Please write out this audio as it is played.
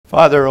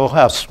Father, oh,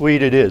 how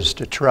sweet it is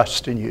to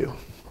trust in you.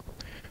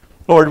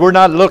 Lord, we're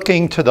not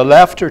looking to the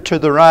left or to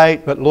the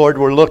right, but Lord,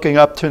 we're looking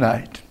up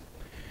tonight.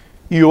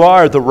 You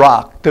are the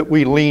rock that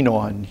we lean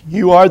on.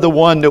 You are the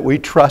one that we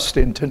trust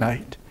in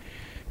tonight.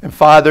 And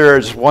Father,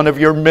 as one of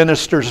your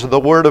ministers of the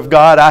Word of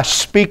God, I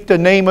speak the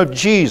name of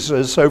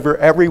Jesus over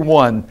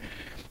everyone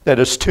that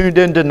is tuned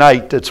in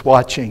tonight that's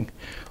watching.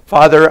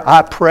 Father,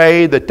 I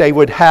pray that they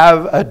would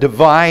have a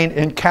divine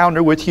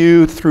encounter with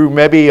you through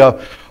maybe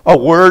a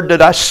word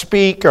that I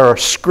speak or a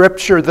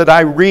scripture that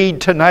I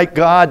read tonight,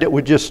 God, that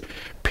would just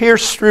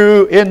pierce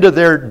through into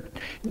their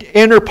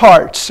inner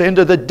parts,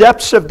 into the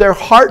depths of their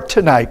heart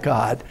tonight,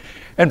 God.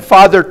 And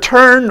Father,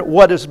 turn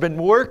what has been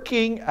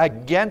working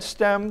against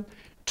them,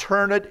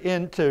 turn it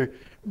into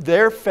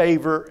their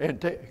favor,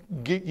 and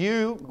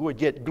you would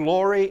get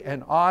glory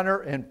and honor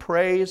and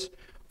praise.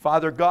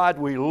 Father God,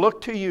 we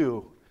look to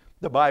you,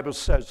 the Bible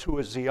says, who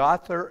is the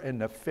author and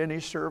the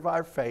finisher of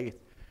our faith.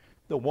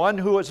 The one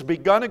who has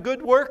begun a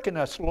good work in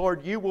us,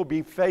 Lord, you will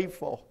be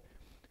faithful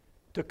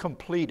to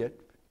complete it.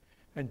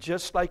 And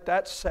just like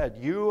that said,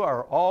 you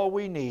are all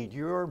we need.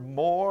 You're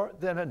more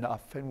than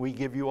enough. And we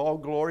give you all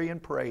glory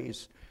and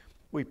praise.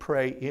 We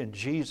pray in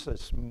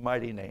Jesus'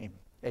 mighty name.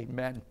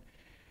 Amen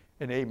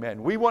and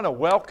amen. We want to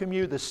welcome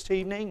you this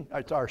evening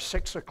at our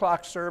 6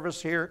 o'clock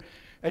service here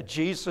at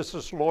Jesus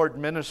is Lord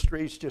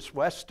Ministries, just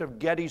west of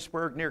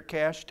Gettysburg near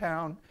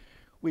Cashtown.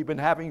 We've been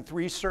having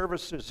 3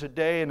 services a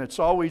day, and it's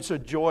always a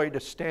joy to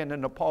stand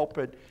in the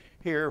pulpit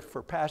here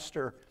for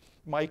Pastor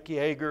Mike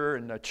Yeager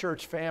and the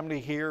church family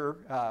here.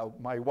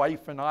 My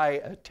wife and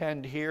I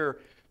attend here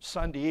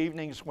Sunday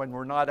evenings when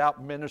we're not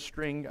out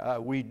ministering.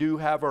 We do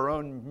have our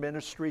own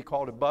ministry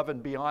called Above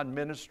and Beyond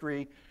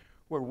Ministry,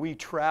 where we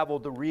travel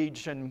the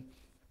region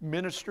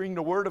ministering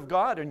the Word of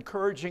God,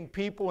 encouraging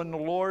people in the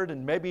Lord.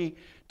 And maybe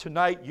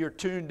tonight you're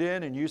tuned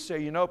in and you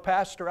say, you know,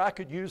 Pastor, I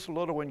could use a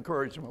little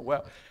encouragement.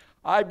 Well,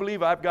 I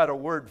believe I've got a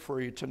word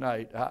for you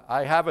tonight.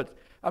 I have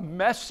a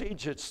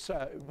message. It's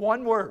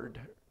one word: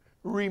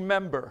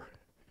 remember.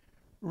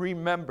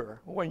 Remember.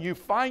 When you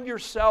find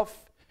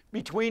yourself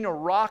between a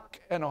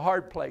rock and a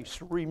hard place,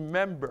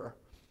 remember.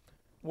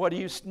 What do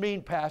you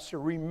mean,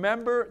 Pastor?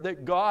 Remember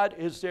that God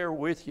is there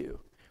with you.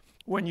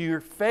 When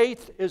your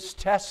faith is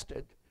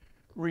tested,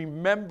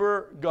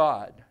 remember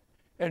God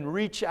and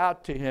reach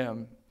out to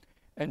Him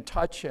and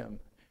touch Him.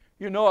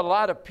 You know, a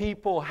lot of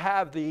people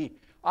have the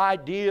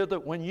idea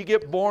that when you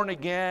get born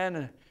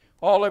again,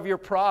 all of your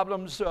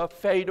problems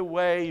fade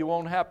away, you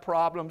won't have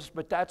problems,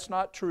 but that's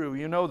not true.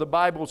 You know, the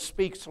Bible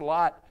speaks a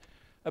lot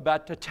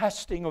about the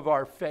testing of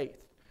our faith.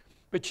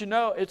 But you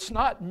know, it's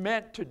not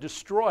meant to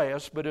destroy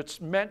us, but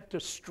it's meant to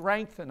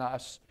strengthen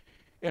us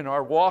in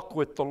our walk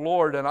with the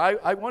Lord. And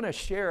I want to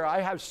share,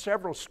 I have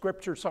several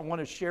scriptures I want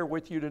to share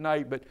with you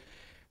tonight, but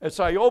as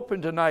I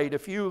open tonight,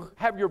 if you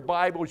have your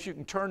Bibles, you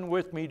can turn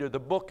with me to the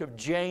book of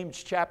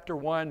James, chapter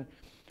 1,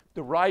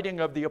 the writing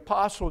of the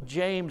Apostle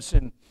James.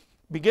 And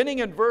beginning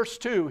in verse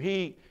 2,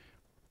 he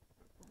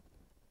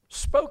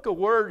spoke a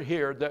word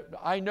here that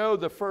I know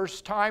the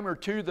first time or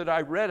two that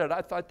I read it,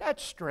 I thought,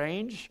 that's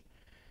strange.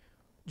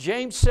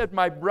 James said,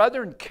 "My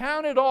brethren,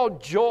 count it all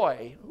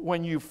joy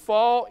when you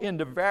fall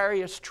into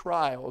various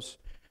trials,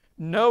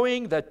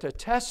 knowing that the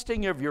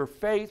testing of your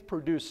faith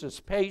produces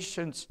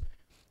patience,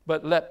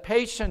 but let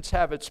patience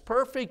have its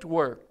perfect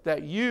work,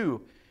 that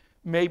you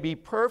may be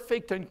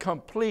perfect and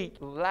complete,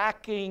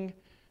 lacking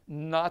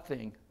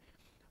nothing."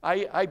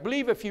 I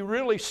believe if you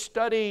really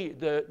study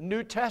the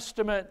New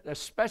Testament,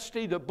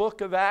 especially the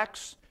book of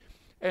Acts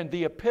and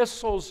the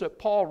epistles that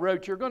Paul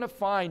wrote, you're going to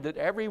find that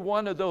every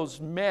one of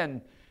those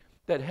men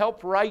that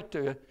helped write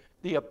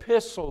the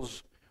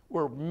epistles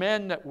were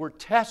men that were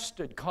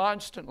tested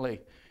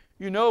constantly.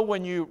 You know,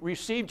 when you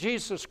receive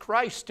Jesus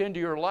Christ into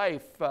your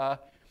life,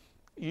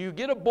 you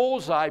get a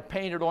bullseye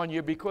painted on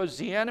you because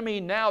the enemy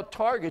now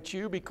targets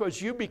you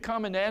because you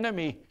become an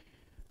enemy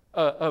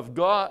of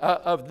God,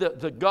 of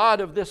the God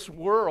of this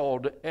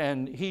world.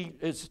 And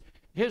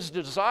his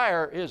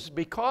desire is,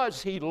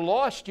 because he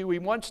lost you, he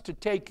wants to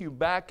take you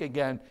back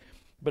again.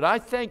 But I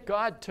thank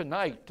God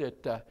tonight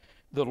that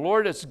the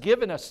Lord has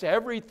given us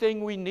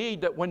everything we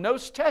need, that when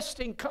those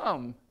testing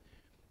come,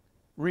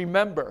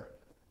 remember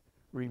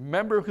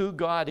who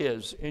God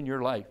is in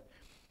your life.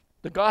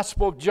 The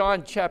Gospel of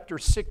John, chapter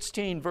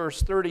 16,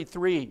 verse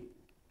 33.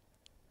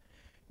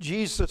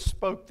 Jesus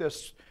spoke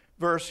this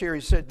verse here.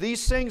 He said,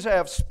 "These things I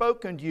have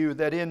spoken to you,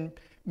 that in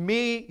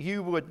me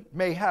you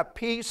may have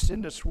peace.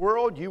 In this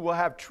world you will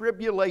have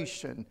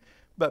tribulation,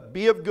 but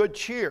be of good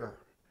cheer,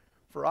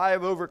 for I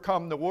have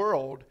overcome the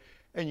world."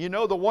 And you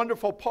know the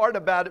wonderful part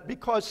about it,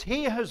 because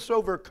he has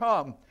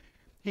overcome,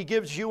 he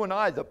gives you and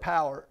I the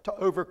power to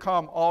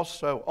overcome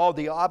also all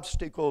the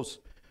obstacles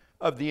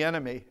of the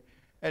enemy.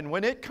 And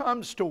when it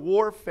comes to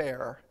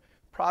warfare,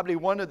 probably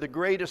one of the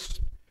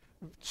greatest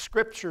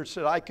scriptures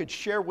that I could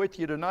share with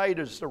you tonight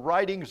is the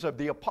writings of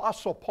the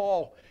Apostle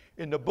Paul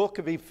in the book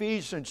of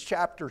Ephesians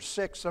chapter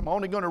 6. I'm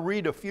only going to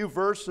read a few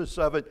verses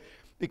of it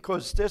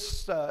because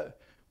this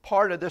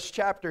part of this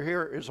chapter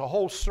here is a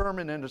whole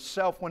sermon in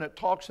itself when it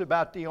talks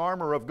about the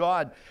armor of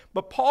God.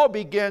 But Paul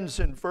begins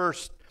in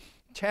verse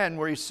 10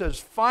 where he says,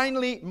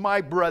 "Finally,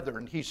 my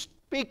brethren," he's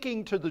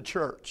speaking to the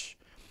church,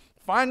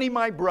 "Finally,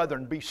 my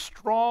brethren, be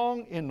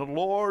strong in the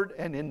Lord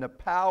and in the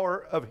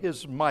power of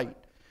His might.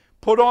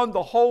 Put on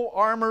the whole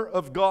armor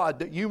of God,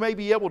 that you may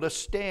be able to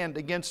stand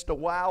against the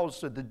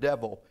wiles of the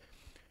devil.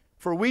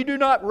 For we do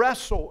not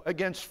wrestle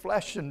against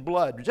flesh and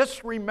blood."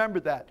 Just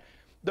remember that.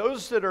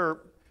 Those that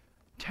are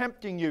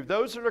tempting you,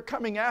 those that are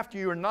coming after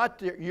you are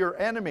not your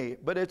enemy,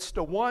 but it's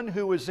the one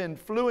who is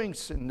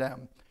influencing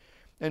them.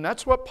 And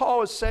that's what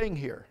Paul is saying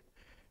here.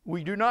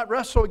 We do not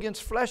wrestle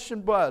against flesh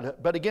and blood,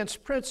 but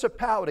against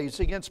principalities,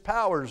 against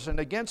powers, and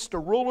against the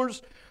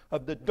rulers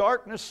of the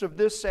darkness of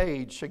this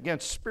age,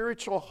 against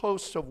spiritual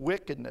hosts of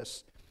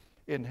wickedness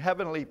in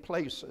heavenly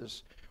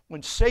places.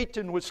 When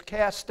Satan was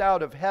cast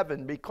out of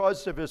heaven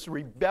because of his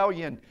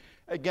rebellion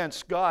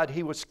against God,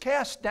 he was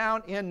cast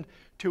down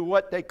into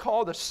what they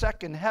call the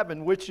second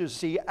heaven, which is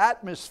the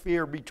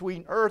atmosphere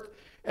between earth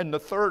and the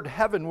third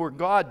heaven where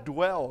God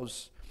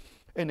dwells.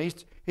 And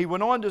he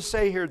went on to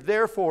say here,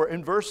 therefore,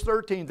 in verse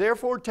 13,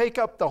 "Therefore take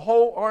up the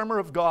whole armor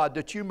of God,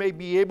 that you may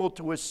be able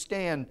to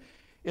withstand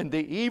in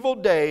the evil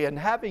day, and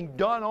having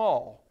done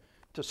all,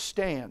 to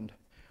stand."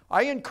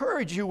 I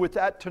encourage you with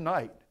that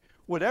tonight.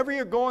 Whatever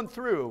you're going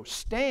through,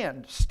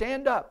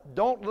 stand up.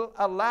 Don't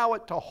allow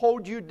it to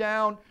hold you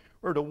down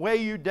or to weigh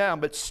you down,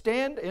 but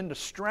stand in the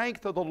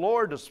strength of the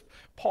Lord, as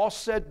Paul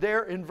said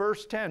there in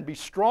verse 10. Be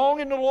strong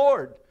in the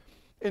Lord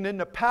and in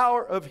the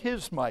power of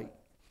His might.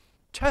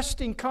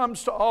 Testing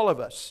comes to all of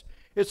us.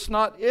 It's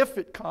not if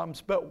it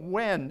comes, but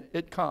when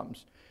it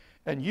comes.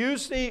 And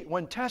usually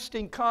when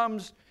testing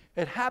comes,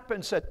 it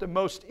happens at the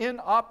most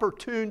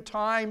inopportune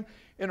time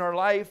in our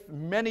life.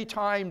 Many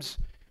times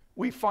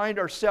we find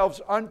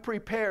ourselves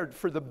unprepared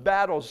for the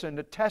battles and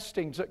the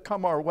testings that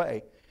come our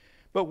way.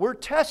 But we're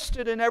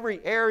tested in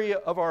every area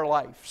of our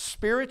life.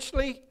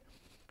 Spiritually,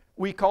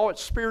 we call it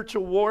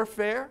spiritual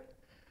warfare.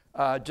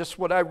 Just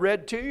what I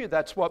read to you,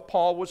 that's what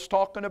Paul was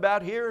talking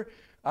about here.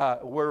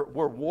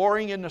 We're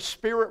warring in the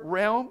spirit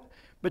realm,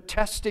 but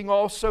testing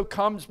also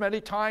comes many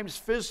times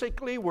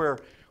physically, where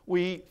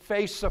we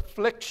face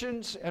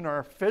afflictions in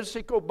our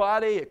physical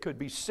body. It could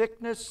be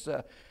sickness,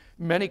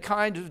 many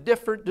kinds of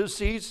different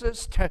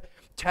diseases.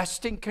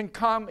 Testing can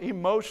come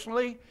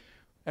emotionally.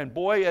 And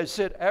boy, is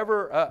it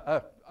ever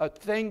a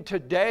thing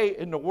today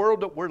in the world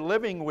that we're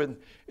living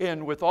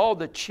with all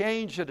the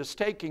change that is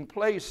taking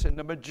place. And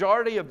the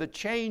majority of the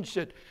change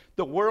that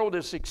the world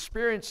is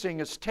experiencing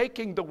is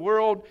taking the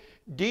world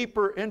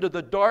deeper into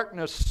the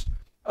darkness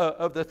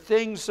of the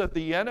things of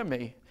the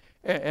enemy.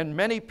 And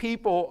many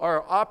people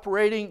are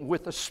operating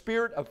with a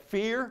spirit of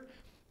fear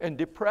and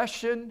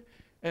depression.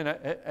 And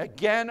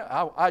again,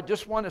 I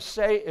just want to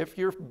say, if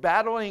you're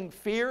battling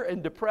fear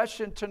and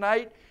depression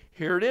tonight,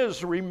 here it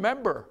is.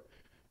 Remember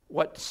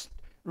what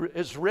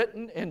is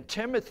written in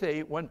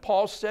Timothy when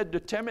Paul said to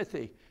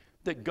Timothy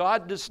that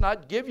God does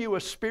not give you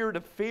a spirit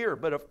of fear,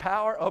 but of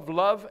power, of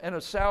love, and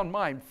a sound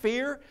mind.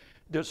 Fear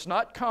does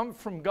not come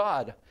from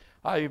God.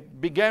 I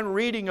began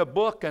reading a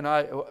book, and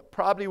I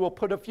probably will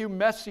put a few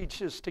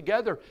messages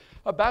together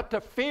about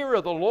the fear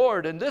of the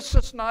Lord. And this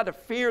is not a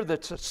fear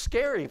that's a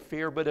scary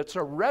fear, but it's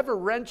a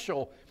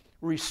reverential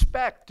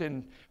respect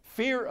and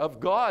fear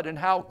of God and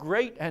how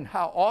great and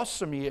how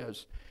awesome He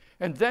is.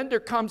 And then there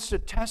comes the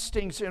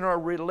testings in our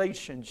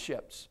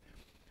relationships.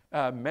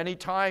 Many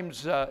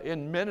times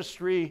in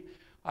ministry,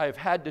 I've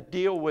had to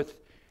deal with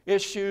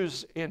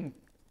issues in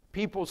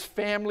people's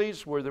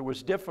families where there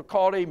was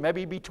difficulty,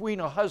 maybe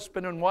between a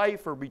husband and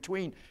wife or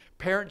between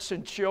parents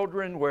and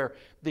children, where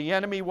the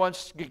enemy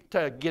wants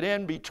to get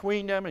in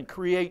between them and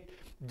create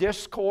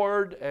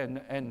discord,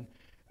 and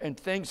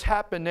things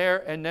happen there.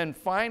 And then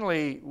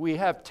finally, we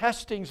have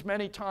testings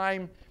many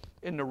times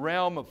in the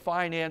realm of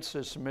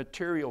finances and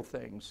material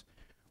things,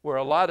 where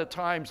a lot of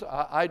times,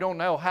 I don't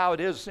know how it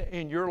is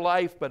in your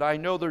life, but I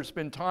know there's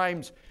been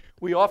times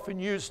we often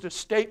use the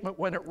statement,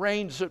 when it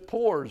rains, it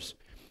pours.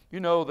 You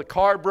know, the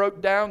car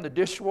broke down, the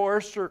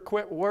dishwasher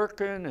quit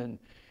working, and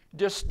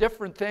just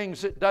different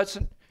things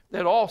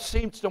that all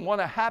seems to want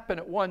to happen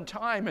at one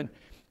time. And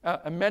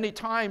many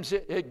times,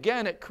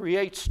 it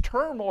creates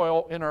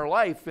turmoil in our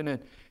life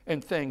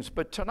and things.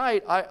 But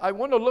tonight, I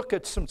want to look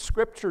at some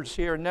scriptures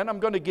here, and then I'm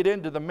going to get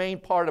into the main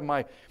part of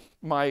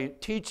my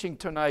teaching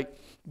tonight.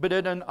 But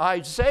in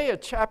Isaiah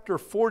chapter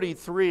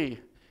 43,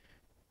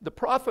 the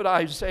prophet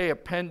Isaiah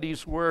penned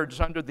these words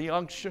under the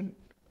unction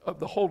of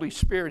the Holy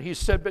Spirit. He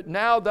said, "But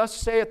now thus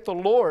saith the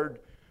Lord,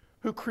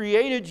 who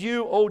created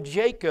you, O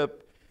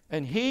Jacob,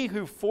 and He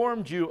who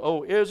formed you,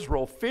 O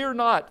Israel, fear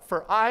not,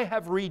 for I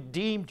have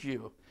redeemed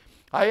you.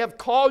 I have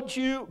called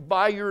you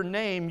by your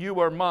name, you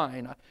are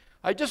mine."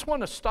 I just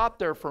want to stop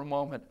there for a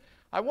moment.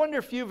 I wonder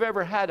if you've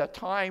ever had a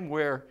time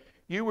where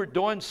you were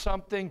doing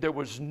something, there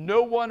was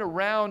no one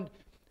around,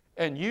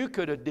 and you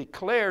could have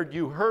declared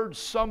you heard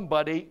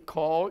somebody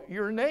call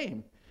your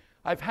name.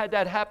 I've had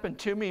that happen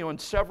to me on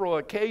several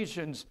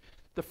occasions.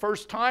 The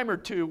first time or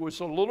two was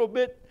a little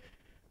bit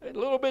A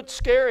little bit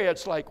scary.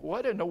 It's like,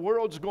 what in the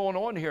world's going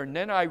on here? And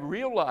then I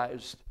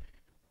realized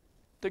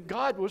that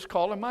God was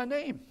calling my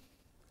name.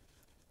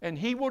 And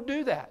He will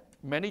do that.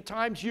 Many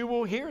times you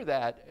will hear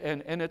that.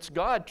 And it's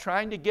God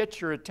trying to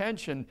get your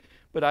attention.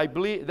 But I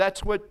believe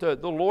that's what the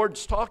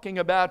Lord's talking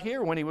about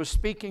here when He was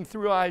speaking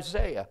through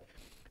Isaiah.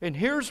 And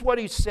here's what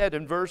He said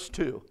in verse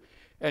 2.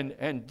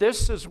 And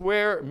this is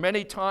where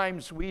many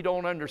times we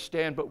don't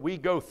understand, but we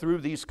go through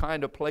these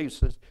kind of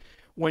places.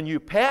 When you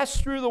pass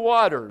through the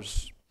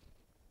waters,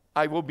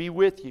 I will be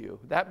with you.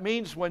 That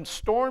means when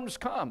storms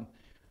come,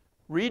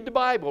 read the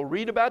Bible,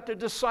 read about the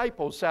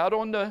disciples out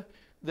on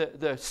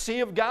the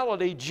Sea of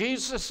Galilee,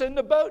 Jesus in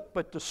the boat,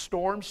 but the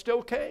storm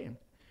still came.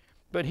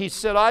 But He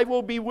said, I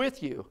will be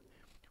with you.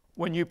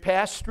 When you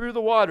pass through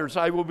the waters,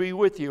 I will be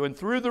with you. And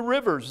through the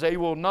rivers, they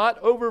will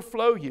not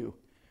overflow you.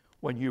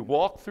 When you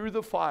walk through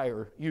the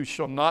fire, you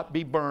shall not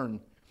be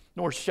burned,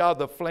 nor shall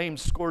the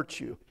flames scorch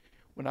you.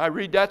 When I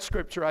read that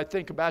scripture, I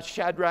think about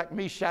Shadrach,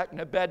 Meshach, and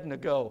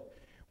Abednego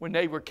when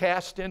they were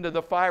cast into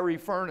the fiery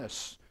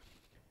furnace,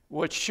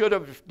 which should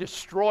have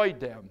destroyed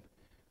them.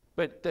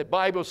 But the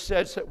Bible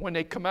says that when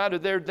they come out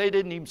of there, they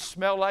didn't even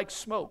smell like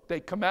smoke.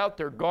 They come out,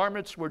 their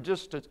garments were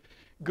just as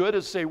good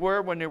as they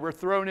were when they were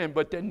thrown in.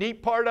 But the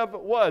neat part of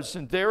it was,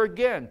 and there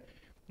again,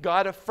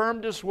 God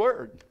affirmed His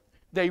word.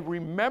 They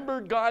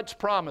remembered God's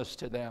promise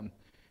to them.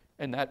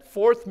 And that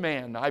fourth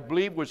man, I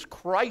believe, was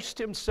Christ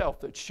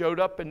Himself that showed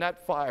up in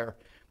that fire,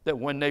 that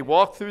when they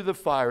walked through the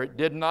fire, it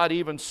did not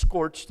even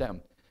scorch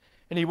them.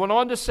 And He went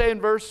on to say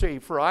in verse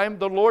 8, for I am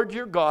the Lord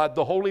your God,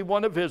 the Holy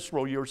One of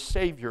Israel, your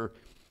Savior.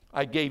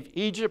 I gave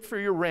Egypt for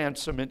your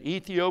ransom and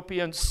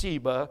Ethiopia and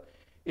Seba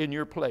in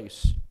your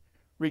place.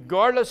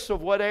 Regardless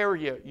of what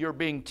area you're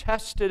being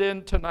tested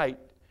in tonight,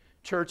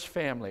 church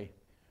family,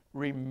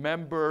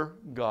 remember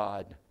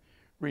God.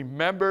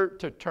 Remember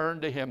to turn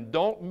to Him.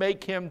 Don't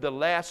make Him the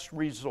last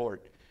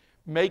resort.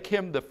 Make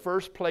Him the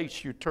first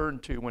place you turn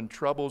to when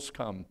troubles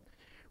come.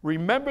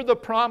 Remember the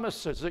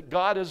promises that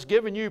God has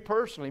given you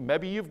personally.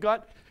 Maybe you've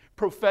got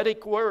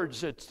prophetic words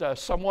that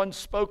someone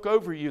spoke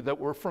over you that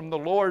were from the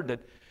Lord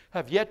that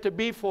have yet to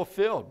be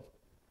fulfilled.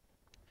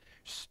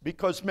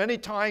 Because many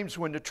times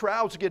when the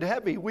trials get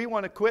heavy, we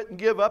want to quit and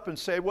give up and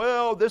say,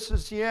 well, this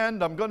is the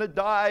end. I'm going to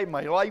die.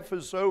 My life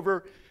is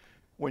over.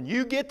 When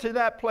you get to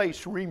that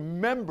place,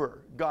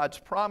 remember God's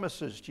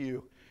promises to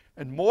you.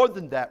 And more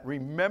than that,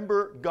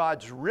 remember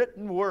God's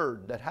written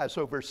word that has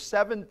over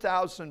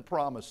 7,000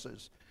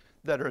 promises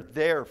that are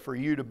there for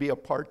you to be a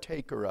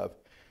partaker of.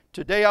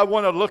 Today I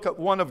want to look at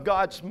one of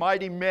God's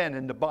mighty men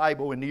in the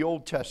Bible in the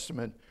Old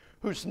Testament,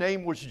 whose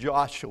name was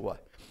Joshua.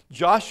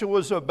 Joshua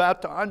was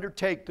about to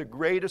undertake the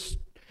greatest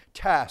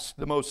task,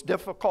 the most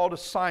difficult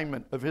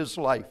assignment of his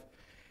life.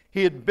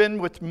 He had been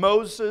with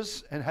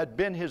Moses and had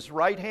been his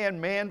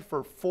right-hand man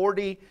for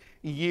 40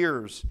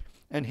 years.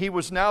 And he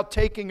was now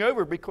taking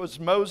over because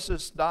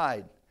Moses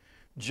died.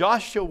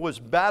 Joshua was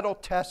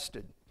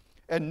battle-tested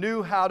and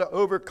knew how to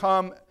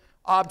overcome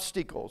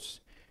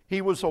obstacles.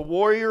 He was a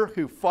warrior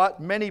who fought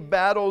many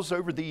battles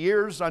over the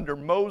years under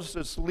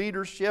Moses'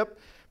 leadership.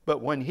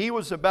 But when he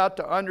was about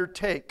to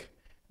undertake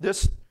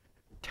this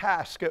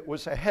task that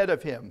was ahead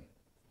of him,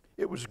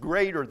 it was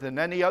greater than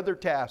any other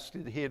task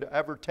that he had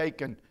ever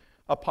taken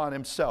upon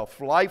himself.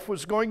 Life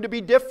was going to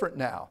be different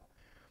now.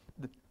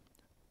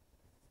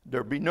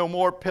 There'd be no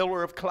more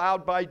pillar of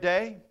cloud by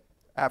day.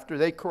 After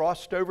they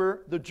crossed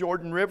over the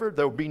Jordan River,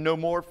 there would be no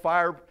more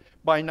fire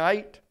by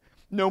night.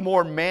 No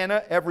more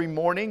manna every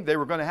morning. They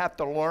were going to have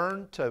to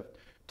learn to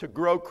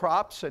grow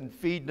crops and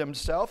feed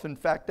themselves. In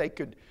fact,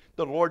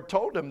 the Lord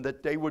told them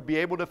that they would be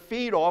able to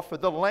feed off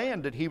of the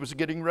land that He was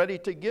getting ready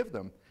to give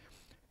them.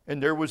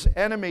 And there was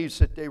enemies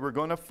that they were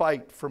going to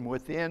fight from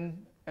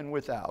within and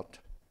without.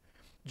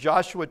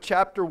 Joshua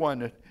chapter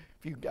 1, if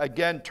you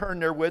again turn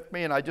there with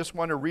me, and I just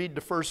want to read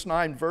the first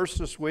 9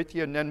 verses with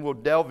you, and then we'll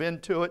delve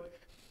into it.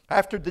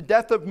 After the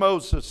death of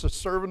Moses, the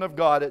servant of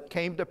God, it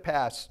came to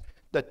pass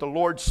that the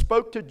Lord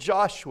spoke to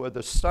Joshua,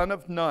 the son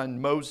of Nun,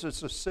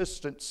 Moses'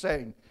 assistant,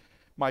 saying,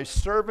 my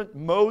servant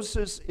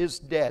Moses is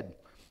dead.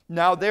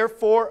 Now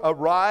therefore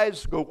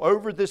arise, go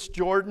over this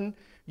Jordan,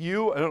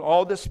 you and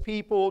all this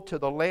people, to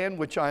the land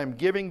which I am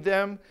giving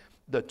them,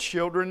 the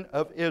children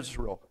of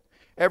Israel.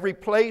 Every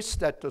place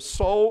that the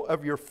sole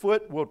of your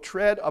foot will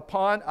tread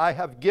upon, I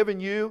have given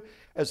you,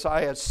 as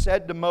I have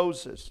said to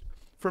Moses.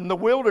 From the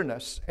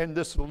wilderness and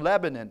this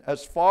Lebanon,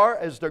 as far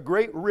as the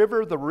great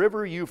river, the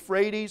river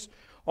Euphrates,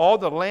 all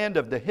the land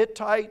of the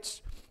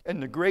Hittites,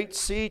 and the great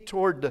sea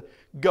toward the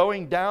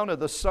going down of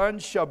the sun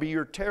shall be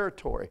your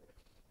territory.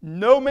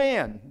 No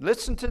man,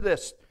 listen to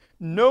this,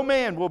 no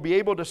man will be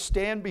able to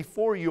stand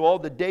before you all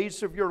the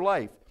days of your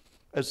life.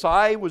 As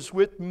I was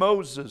with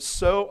Moses,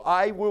 so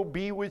I will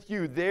be with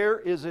you. There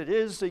is it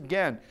is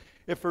again.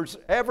 If there's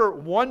ever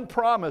one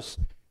promise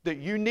that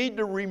you need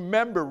to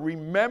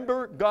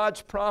remember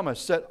God's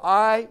promise that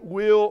I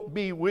will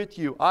be with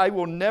you. I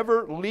will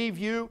never leave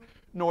you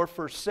nor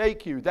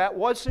forsake you. That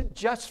wasn't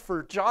just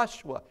for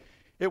Joshua.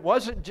 It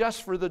wasn't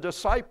just for the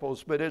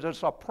disciples, but it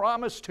is a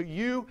promise to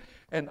you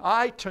and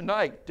I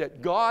tonight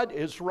that God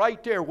is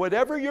right there.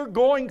 Whatever you're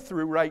going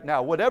through right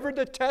now, whatever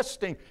the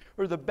testing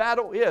or the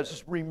battle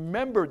is,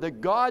 remember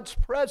that God's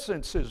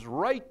presence is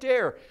right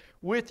there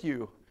with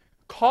you.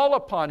 Call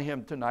upon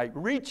Him tonight.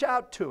 Reach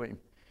out to Him.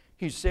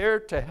 He's there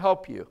to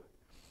help you.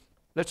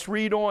 Let's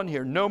read on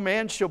here. No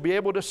man shall be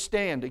able to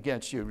stand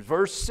against you.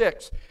 Verse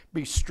 6,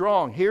 be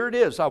strong. Here it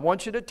is. I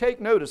want you to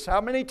take notice how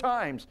many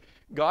times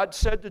God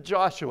said to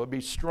Joshua,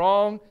 be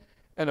strong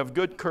and of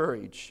good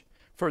courage.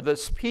 For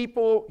this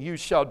people you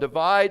shall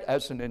divide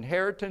as an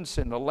inheritance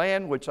in the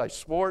land which I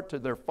swore to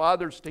their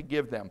fathers to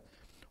give them.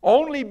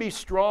 Only be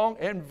strong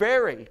and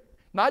very,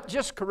 not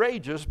just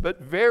courageous,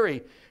 but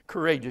very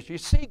courageous. You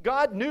see,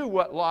 God knew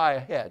what lay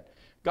ahead.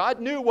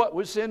 God knew what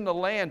was in the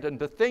land and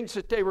the things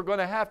that they were going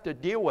to have to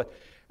deal with.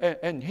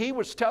 And He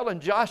was telling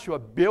Joshua,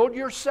 build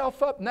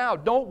yourself up now.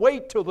 Don't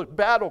wait till the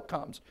battle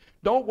comes.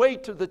 Don't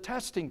wait till the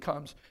testing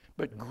comes.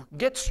 But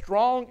get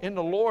strong in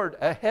the Lord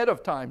ahead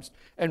of times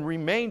and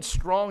remain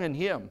strong in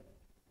Him.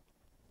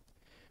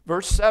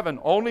 Verse 7,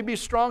 only be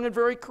strong and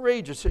very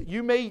courageous, that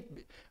you may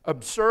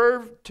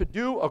observe to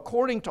do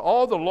according to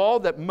all the law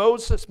that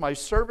Moses my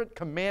servant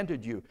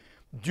commanded you.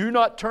 Do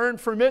not turn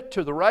from it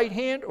to the right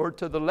hand or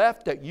to the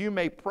left, that you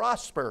may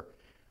prosper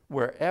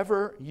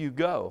wherever you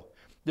go.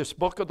 This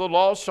book of the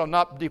law shall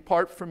not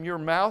depart from your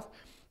mouth,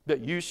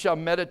 that you shall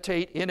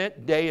meditate in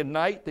it day and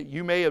night, that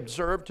you may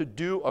observe to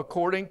do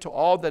according to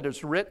all that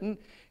is written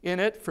in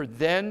it. For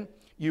then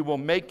you will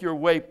make your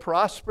way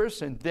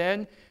prosperous, and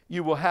then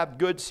you will have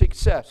good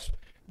success.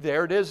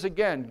 There it is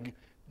again.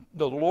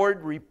 The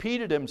Lord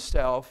repeated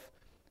Himself,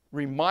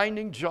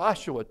 reminding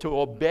Joshua to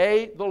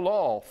obey the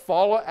law,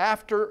 follow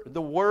after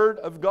the Word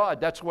of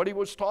God. That's what He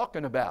was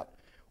talking about,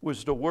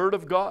 was the Word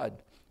of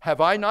God.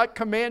 Have I not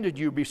commanded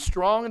you, be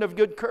strong and of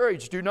good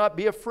courage, do not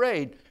be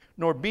afraid,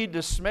 nor be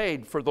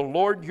dismayed, for the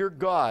Lord your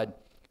God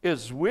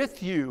is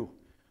with you.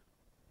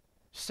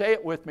 Say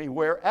it with me,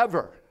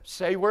 wherever.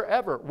 Say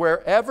wherever.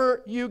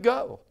 Wherever you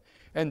go.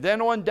 And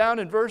then on down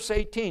in verse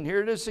 18,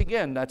 here it is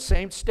again, that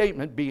same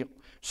statement, be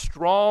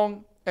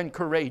strong and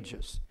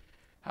courageous.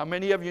 How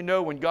many of you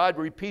know when God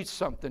repeats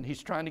something,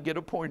 He's trying to get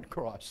a point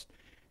across?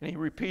 And He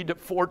repeated it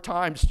 4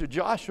 times to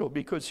Joshua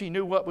because He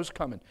knew what was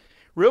coming.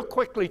 Real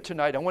quickly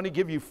tonight, I want to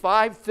give you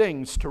 5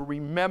 things to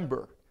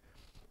remember.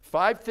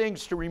 5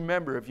 things to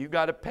remember. If you've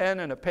got a pen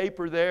and a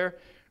paper there,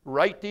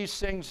 write these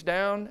things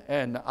down,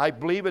 and I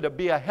believe it'll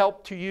be a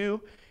help to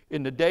you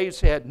in the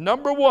days ahead.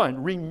 Number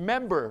 1,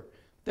 remember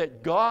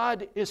that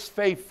God is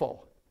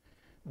faithful.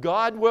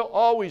 God will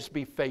always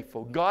be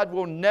faithful. God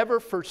will never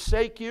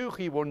forsake you.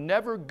 He will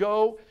never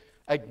go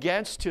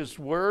against His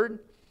word.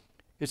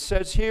 It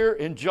says here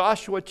in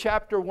Joshua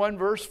chapter 1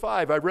 verse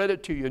 5, I read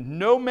it to you,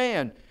 no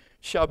man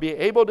shall be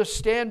able to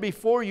stand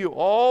before you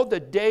all the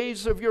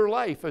days of your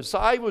life. As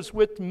I was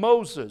with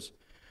Moses,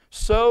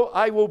 so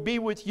I will be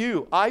with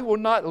you. I will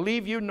not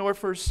leave you nor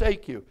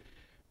forsake you.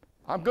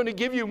 I'm going to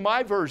give you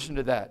my version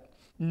of that.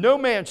 No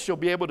man shall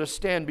be able to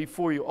stand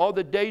before you all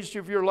the days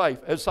of your life.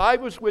 As I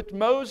was with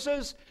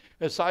Moses,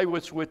 as I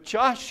was with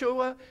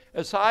Joshua,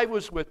 as I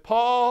was with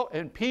Paul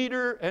and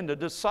Peter and the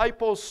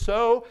disciples,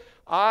 so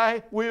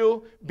I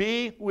will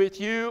be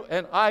with you,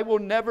 and I will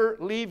never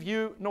leave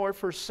you nor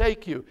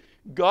forsake you.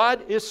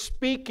 God is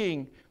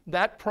speaking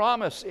that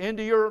promise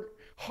into your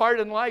heart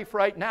and life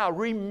right now.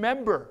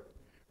 Remember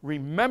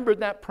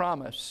that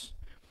promise.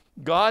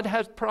 God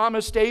has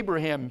promised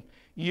Abraham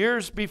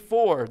years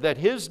before that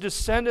his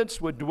descendants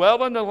would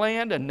dwell in the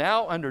land, and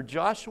now under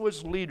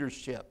Joshua's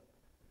leadership,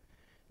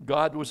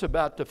 God was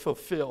about to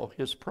fulfill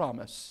His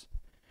promise.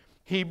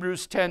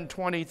 Hebrews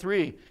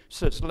 10:23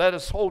 says, let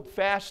us hold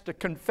fast the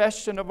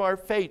confession of our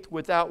faith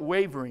without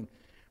wavering,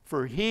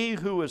 for He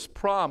who is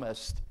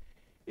promised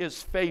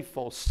is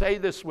faithful. Say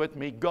this with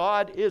me,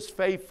 God is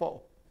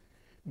faithful.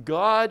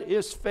 God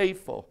is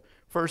faithful.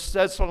 1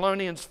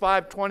 Thessalonians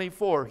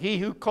 5:24, He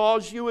who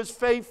calls you is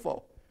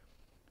faithful,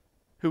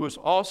 who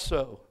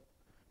also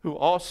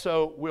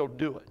will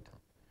do it.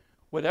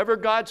 Whatever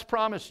God's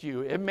promised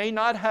you, it may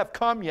not have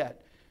come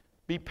yet.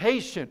 Be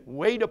patient,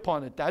 wait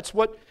upon it. That's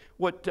what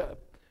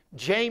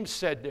James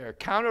said there.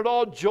 Count it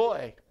all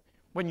joy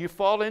when you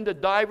fall into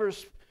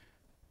divers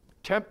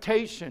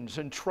temptations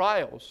and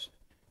trials.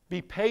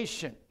 Be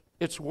patient.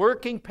 It's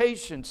working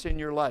patience in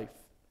your life.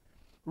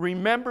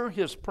 Remember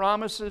His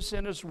promises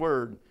in His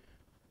word.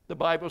 The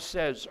Bible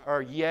says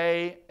are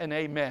yea and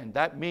amen.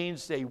 That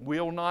means they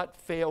will not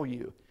fail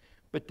you.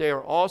 But they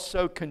are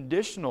also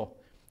conditional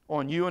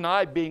on you and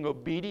I being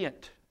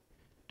obedient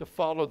to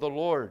follow the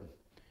Lord.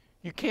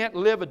 You can't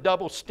live a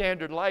double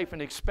standard life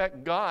and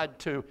expect God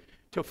to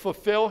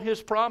fulfill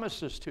His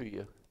promises to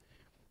you.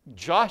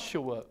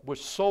 Joshua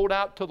was sold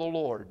out to the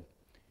Lord.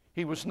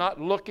 He was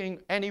not looking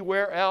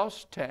anywhere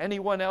else, to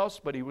anyone else,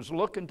 but he was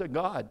looking to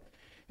God.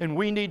 And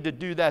we need to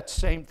do that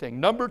same thing.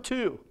 Number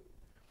two,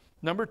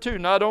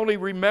 not only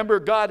remember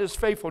God is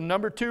faithful.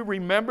 Number 2,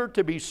 remember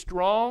to be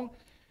strong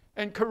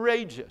and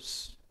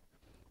courageous.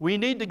 We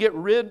need to get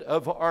rid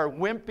of our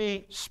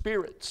wimpy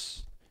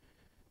spirits.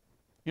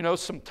 You know,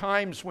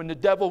 sometimes when the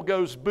devil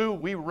goes boo,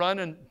 we run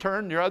and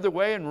turn the other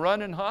way and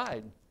run and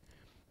hide.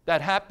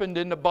 That happened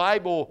in the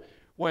Bible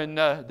when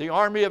the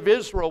army of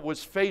Israel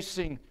was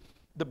facing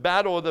the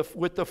battle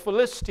with the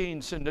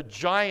Philistines, and the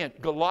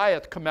giant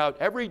Goliath come out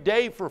every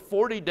day for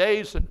 40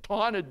 days and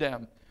taunted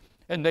them.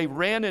 And they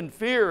ran in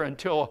fear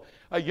until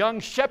a young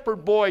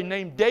shepherd boy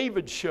named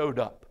David showed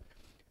up.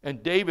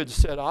 And David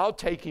said, I'll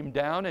take him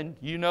down. And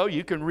you know,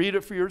 you can read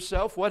it for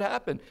yourself what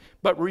happened.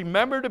 But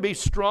remember to be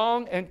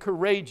strong and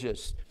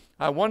courageous.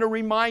 I want to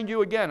remind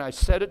you again, I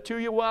said it to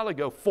you a while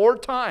ago, 4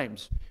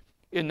 times.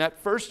 In that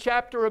first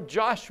chapter of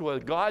Joshua,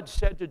 God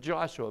said to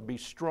Joshua, be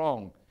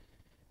strong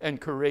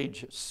and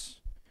courageous.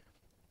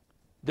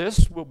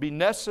 This will be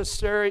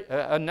necessary,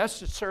 a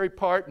necessary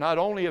part not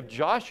only of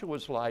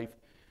Joshua's life,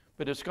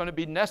 but it's going to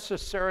be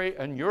necessary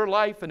in your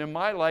life and in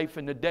my life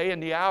in the day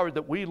and the hour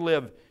that we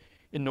live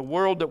in the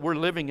world that we're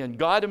living in.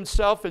 God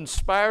himself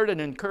inspired and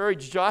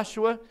encouraged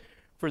Joshua,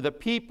 for the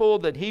people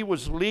that he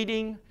was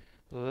leading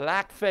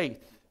lacked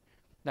faith.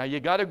 Now you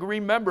got to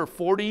remember,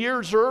 40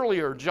 years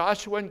earlier,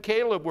 Joshua and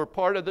Caleb were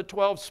part of the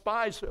 12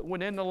 spies that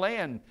went in the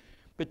land.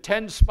 But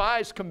 10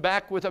 spies come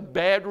back with a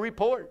bad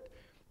report.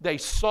 They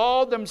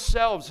saw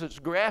themselves as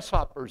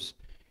grasshoppers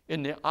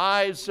in the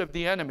eyes of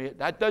the enemy.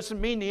 That doesn't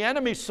mean the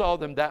enemy saw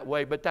them that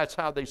way, but that's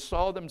how they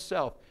saw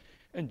themselves.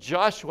 And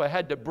Joshua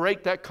had to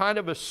break that kind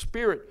of a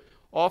spirit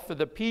off of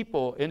the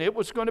people, and it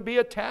was going to be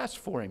a task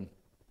for him.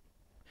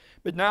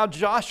 But now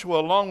Joshua,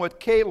 along with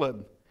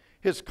Caleb,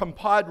 his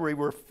compadre,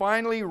 were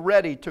finally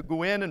ready to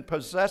go in and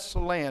possess the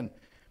land,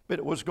 but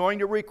it was going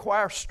to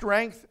require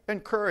strength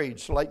and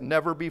courage like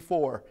never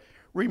before.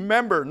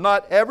 Remember,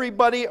 not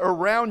everybody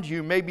around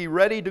you may be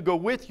ready to go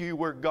with you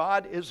where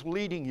God is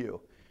leading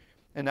you.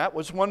 And that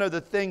was one of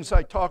the things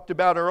I talked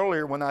about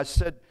earlier when I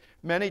said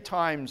many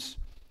times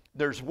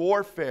there's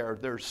warfare,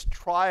 there's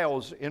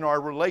trials in our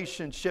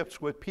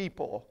relationships with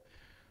people.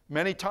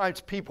 Many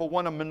times people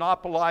want to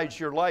monopolize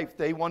your life.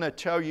 They want to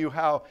tell you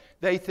how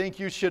they think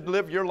you should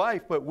live your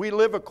life. But we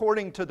live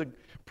according to the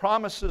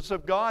promises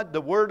of God,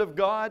 the Word of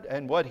God,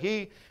 and what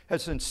He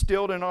has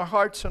instilled in our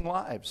hearts and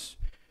lives.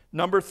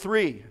 Number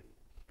 3,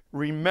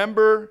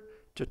 remember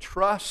to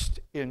trust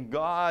in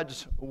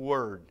God's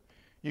Word.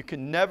 You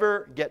can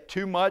never get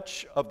too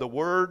much of the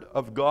Word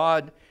of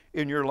God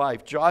in your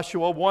life.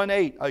 Joshua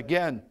 1:8,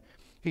 again,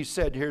 he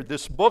said here,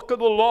 this book of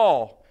the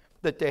law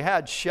that they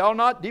had shall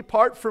not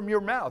depart from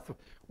your mouth.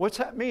 What's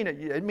that mean?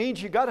 It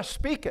means you got to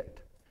speak it.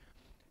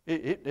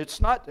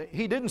 It's not,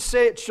 he didn't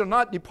say it shall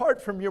not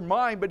depart from your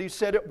mind, but he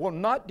said it will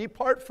not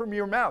depart from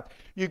your mouth.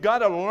 You got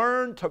to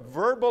learn to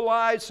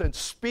verbalize and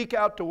speak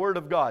out the Word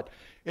of God.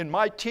 In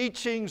my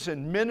teachings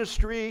and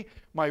ministry,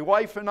 my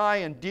wife and I,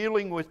 in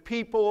dealing with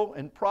people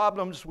and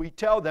problems, we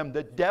tell them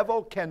the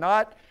devil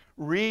cannot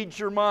read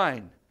your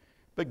mind.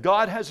 But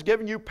God has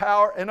given you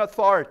power and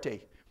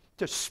authority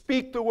to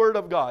speak the Word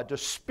of God, to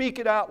speak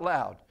it out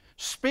loud.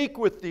 Speak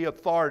with the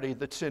authority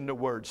that's in the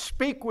Word.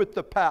 Speak with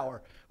the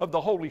power of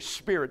the Holy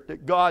Spirit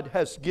that God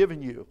has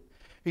given you.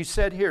 He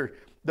said here,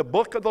 the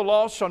book of the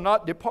law shall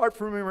not depart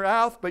from your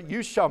mouth, but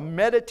you shall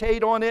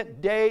meditate on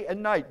it day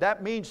and night.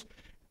 That means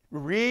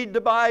read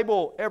the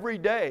Bible every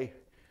day.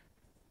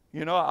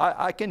 You know,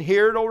 I can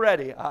hear it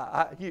already.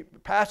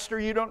 Pastor,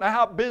 you don't know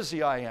how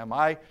busy I am.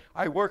 I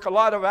work a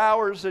lot of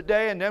hours a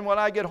day, and then when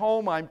I get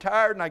home, I'm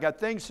tired and I got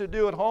things to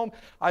do at home.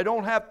 I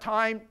don't have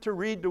time to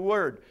read the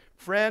Word.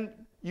 Friend,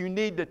 you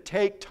need to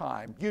take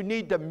time. You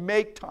need to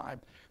make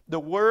time. The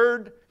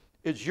Word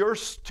is your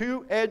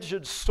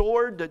two-edged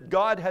sword that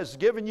God has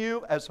given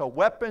you as a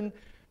weapon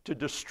to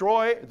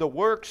destroy the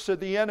works of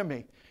the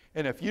enemy.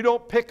 And if you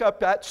don't pick up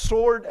that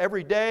sword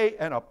every day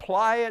and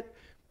apply it,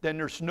 then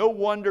there's no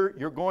wonder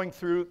you're going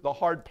through the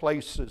hard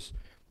places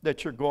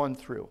that you're going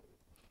through.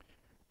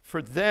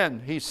 For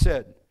then, he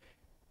said,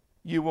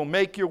 you will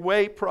make your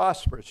way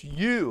prosperous.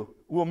 You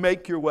will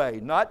make your way.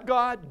 Not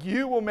God,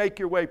 you will make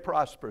your way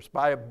prosperous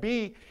by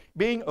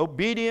being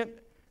obedient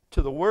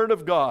to the Word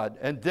of God,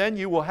 and then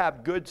you will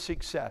have good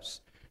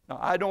success. Now,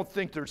 I don't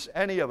think there's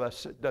any of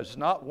us that does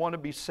not want to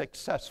be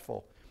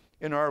successful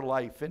in our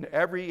life, in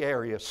every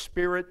area,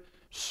 spirit,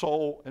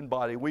 soul, and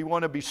body. We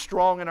want to be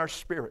strong in our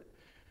spirit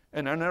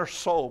and in our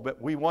soul,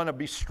 but we want to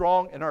be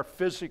strong in our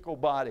physical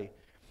body.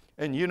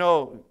 And you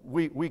know,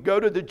 we go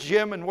to the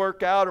gym and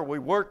work out, or we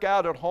work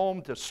out at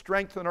home to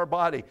strengthen our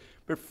body.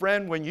 But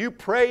friend, when you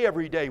pray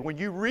every day, when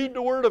you read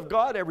the Word of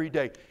God every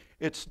day,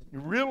 it's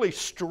really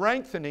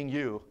strengthening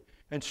you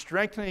and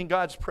strengthening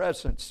God's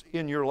presence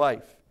in your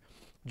life.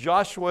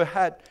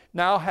 Joshua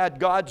now had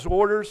God's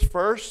orders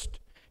first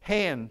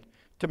hand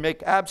to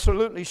make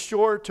absolutely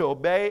sure to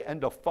obey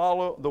and to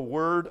follow the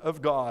Word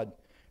of God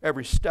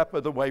every step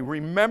of the way.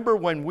 Remember,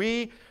 when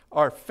we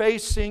are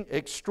facing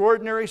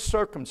extraordinary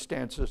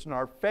circumstances and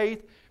our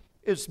faith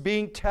is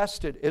being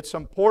tested, it's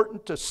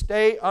important to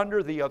stay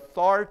under the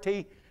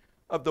authority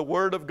of the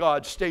Word of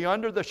God. Stay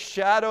under the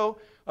shadow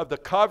of the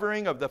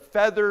covering of the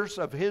feathers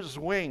of His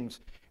wings.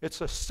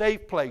 It's a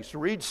safe place.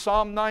 Read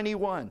Psalm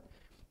 91.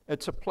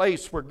 It's a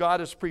place where God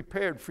has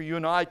prepared for you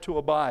and I to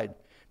abide.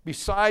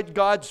 Beside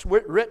God's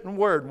written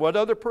word, what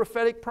other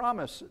prophetic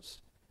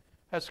promises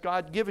has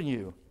God given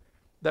you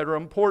that are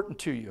important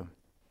to you?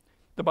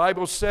 The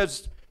Bible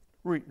says,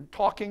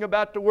 talking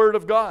about the word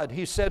of God,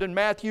 he said in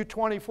Matthew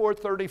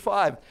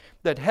 24:35,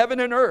 that heaven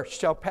and earth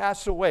shall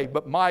pass away,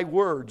 but my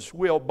words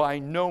will by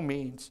no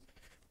means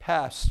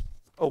pass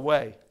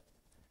away.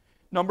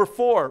 Number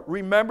 4,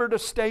 remember to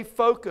stay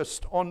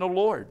focused on the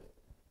Lord.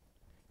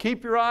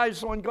 Keep your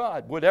eyes on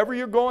God, whatever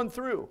you're going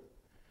through.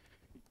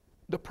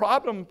 The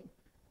problem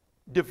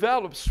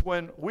develops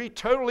when we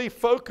totally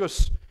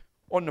focus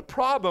on the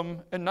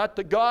problem and not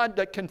the God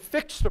that can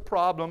fix the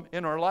problem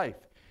in our life.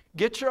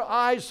 Get your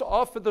eyes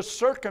off of the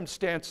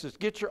circumstances.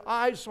 Get your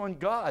eyes on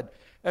God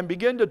and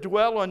begin to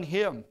dwell on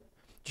Him.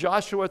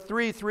 Joshua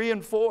 3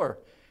 and 4.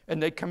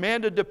 And they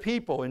commanded the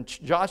people in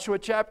Joshua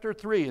chapter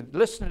 3, and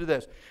listen to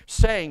this,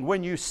 saying,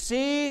 when you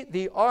see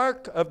the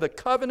ark of the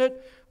covenant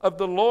of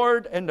the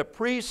Lord and the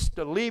priests,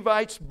 the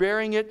Levites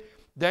bearing it,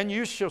 then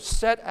you shall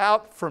set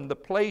out from the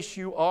place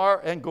you are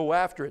and go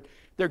after it.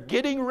 They're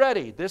getting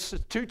ready. This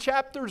is 2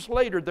 chapters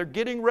later. They're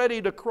getting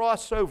ready to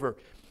cross over.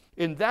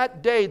 In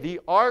that day,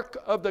 the ark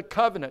of the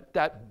covenant,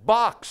 that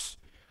box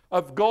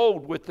of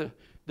gold with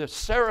the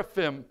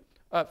seraphim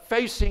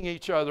facing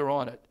each other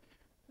on it,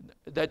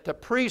 that the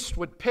priest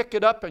would pick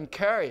it up and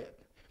carry it.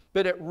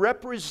 But it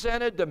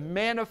represented the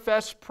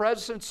manifest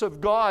presence of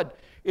God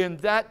in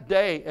that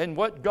day. And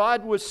what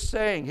God was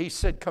saying, He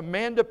said,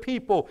 command the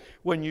people,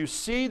 when you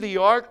see the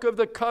ark of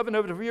the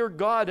covenant of your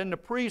God and the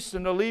priests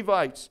and the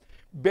Levites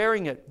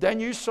bearing it,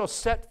 then you shall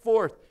set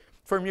forth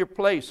from your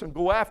place and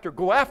go after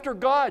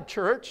God,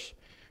 church.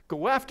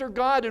 Go after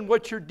God in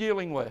what you're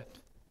dealing with.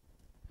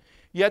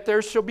 Yet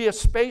there shall be a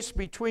space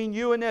between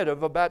you and it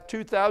of about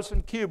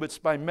 2,000 cubits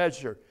by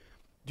measure.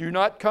 Do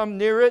not come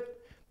near it,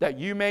 that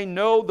you may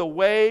know the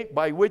way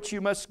by which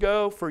you must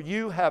go, for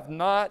you have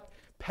not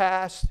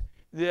passed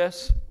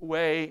this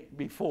way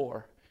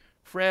before.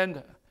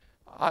 Friend,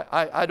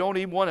 I don't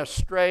even want to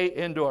stray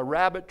into a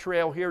rabbit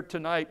trail here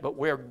tonight, but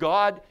where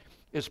God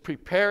is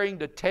preparing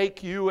to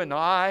take you and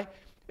I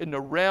in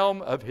the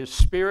realm of His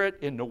Spirit,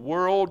 in the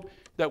world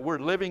that we're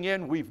living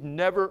in, we've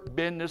never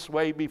been this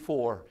way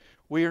before.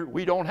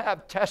 We don't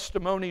have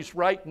testimonies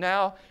right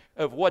now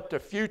of what the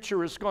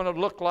future is going to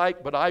look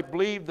like, but I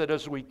believe that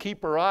as we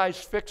keep our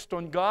eyes fixed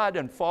on God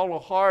and follow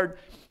hard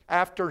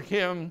after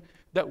Him,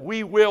 that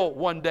we will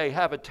one day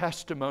have a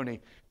testimony,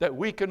 that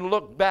we can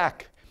look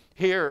back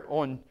here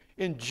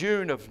in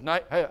June of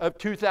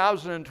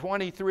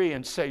 2023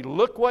 and say,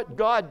 look what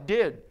God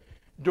did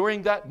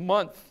during that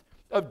month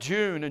of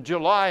June and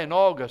July and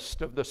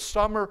August of the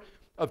summer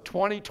of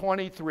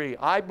 2023.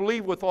 I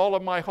believe with all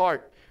of my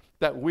heart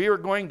that we are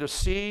going to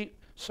see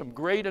some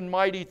great and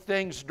mighty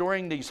things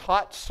during these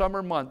hot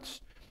summer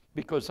months,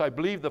 because I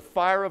believe the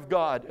fire of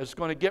God is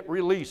going to get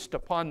released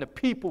upon the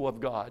people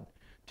of God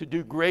to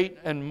do great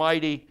and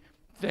mighty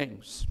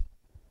things.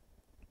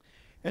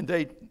 And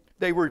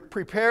they were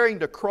preparing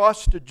to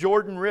cross the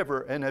Jordan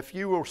River, and if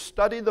you will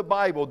study the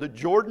Bible, the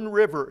Jordan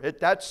River at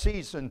that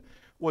season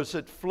was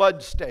at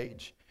flood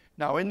stage.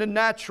 Now in the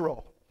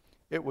natural,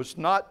 it was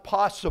not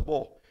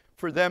possible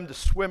for them to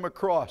swim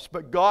across.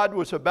 But God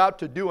was about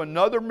to do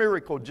another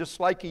miracle, just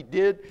like He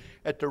did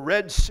at the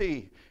Red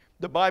Sea.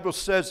 The Bible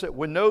says that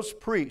when those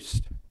priests,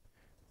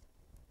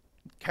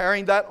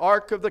 carrying that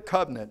Ark of the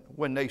Covenant,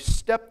 when they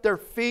stepped their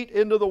feet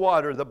into the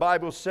water, the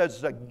Bible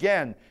says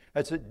again,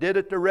 as it did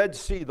at the Red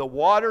Sea, the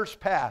waters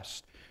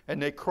passed and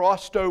they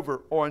crossed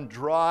over on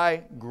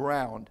dry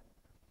ground.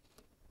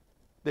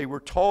 They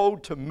were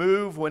told to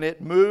move when it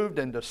moved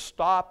and to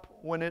stop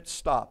when it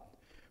stopped.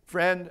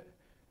 Friend,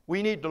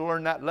 we need to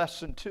learn that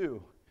lesson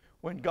too.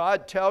 When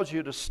God tells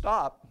you to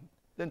stop,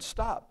 then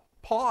stop.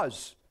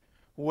 Pause.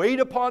 Wait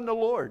upon the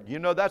Lord. You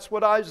know, that's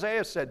what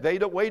Isaiah said. They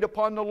that wait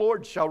upon the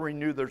Lord shall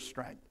renew their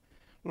strength.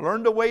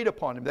 Learn to wait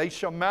upon Him. They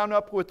shall mount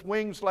up with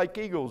wings like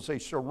eagles. They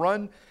shall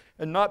run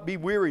and not be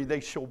weary.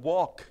 They shall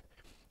walk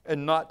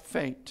and not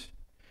faint.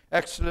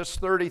 Exodus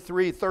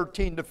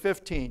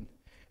 33:13-15.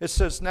 It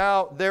says,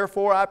 now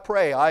therefore I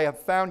pray, I have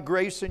found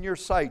grace in your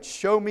sight.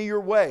 Show me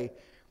your way,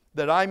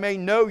 that I may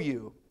know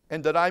you,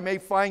 and that I may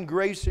find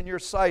grace in your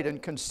sight,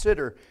 and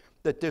consider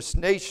that this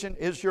nation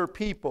is your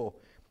people.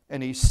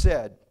 And He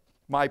said,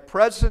 my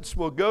presence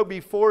will go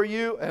before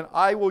you, and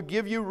I will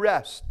give you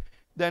rest.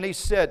 Then He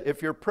said,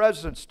 if your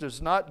presence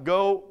does not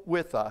go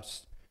with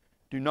us,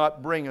 do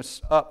not bring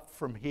us up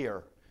from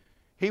here.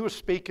 He was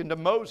speaking to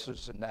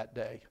Moses in that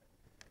day.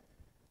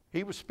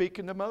 He was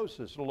speaking to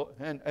Moses.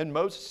 And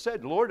Moses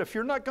said, Lord, if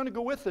you're not going to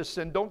go with us,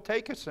 then don't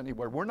take us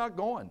anywhere. We're not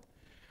going.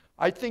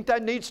 I think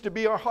that needs to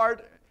be our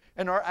heart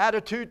and our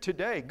attitude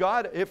today.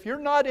 God, if you're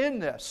not in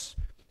this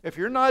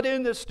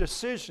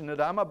decision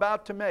that I'm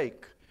about to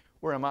make,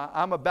 where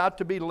I'm about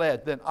to be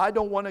led, then I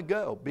don't want to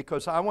go,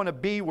 because I want to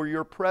be where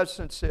your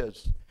presence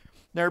is.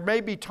 There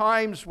may be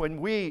times when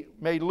we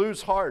may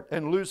lose heart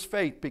and lose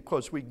faith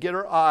because we get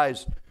our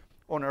eyes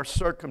on our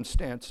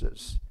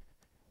circumstances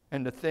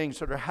and the things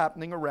that are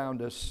happening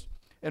around us,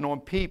 and on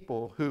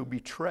people who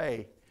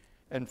betray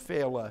and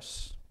fail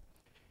us.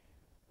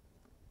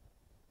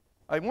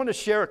 I want to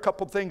share a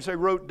couple things I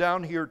wrote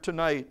down here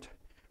tonight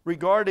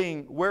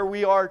regarding where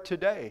we are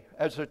today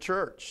as a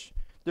church.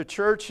 The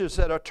church is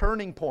at a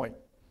turning point.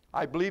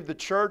 I believe the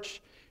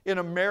church in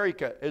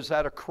America is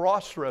at a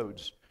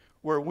crossroads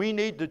where we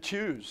need to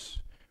choose.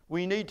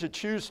 We need to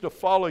choose to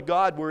follow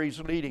God where He's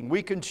leading.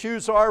 We can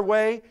choose our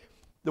way,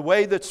 the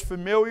way that's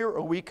familiar,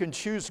 or we can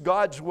choose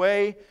God's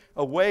way,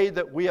 a way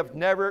that we have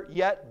never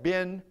yet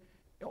been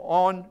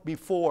on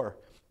before.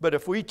 But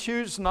if we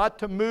choose not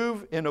to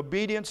move in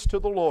obedience to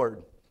the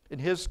Lord, in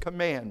His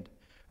command,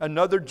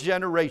 another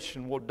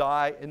generation will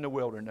die in the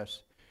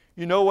wilderness.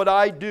 You know what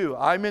I do?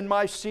 I'm in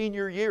my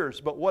senior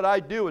years, but what I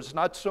do is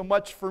not so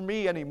much for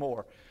me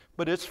anymore,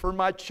 but it's for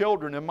my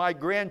children and my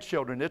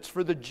grandchildren. It's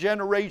for the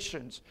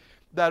generations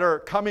that are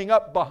coming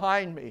up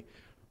behind me.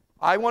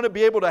 I want to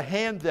be able to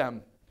hand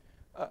them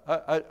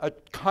a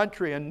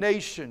country, a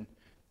nation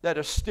that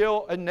is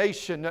still a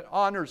nation that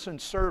honors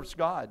and serves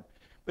God.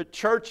 But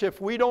church,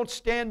 if we don't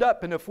stand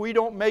up and if we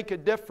don't make a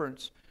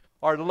difference,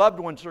 our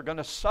loved ones are going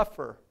to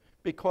suffer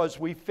because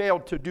we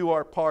failed to do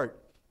our part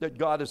that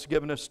God has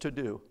given us to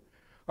do.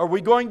 Are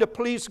we going to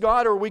please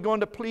God, or are we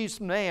going to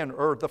please man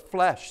or the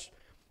flesh?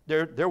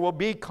 There will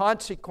be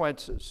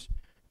consequences.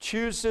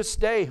 Choose this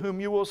day whom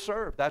you will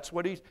serve. That's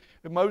what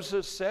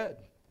Moses said.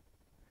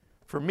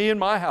 For me and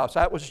my house,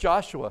 that was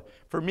Joshua.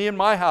 For me and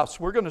my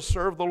house, we're going to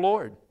serve the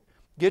Lord.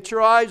 Get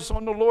your eyes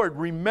on the Lord.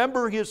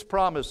 Remember His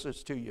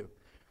promises to you.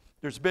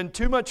 There's been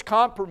too much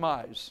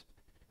compromise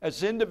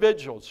as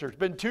individuals. There's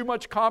been too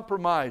much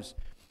compromise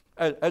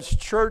as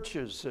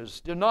churches,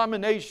 as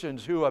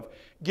denominations who have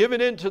given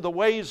into the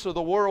ways of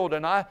the world.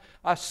 And I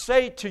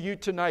say to you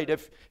tonight,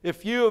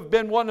 if you have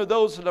been one of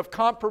those that have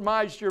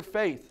compromised your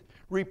faith,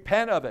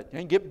 repent of it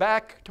and get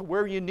back to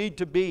where you need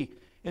to be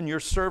in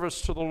your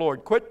service to the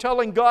Lord. Quit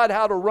telling God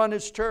how to run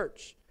His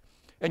church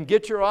and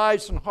get your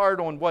eyes and heart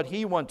on what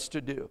He wants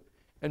to do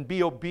and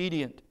be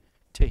obedient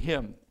to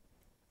Him.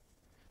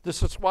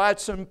 This is why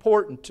it's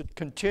important to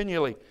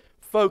continually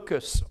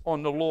focus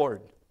on the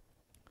Lord,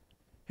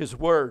 His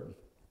Word,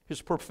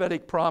 His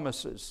prophetic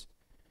promises.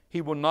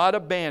 He will not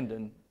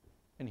abandon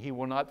and He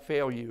will not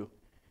fail you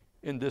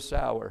in this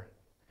hour.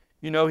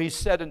 You know, He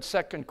said in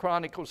 2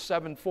 Chronicles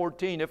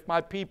 7:14, if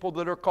my people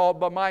that are called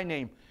by my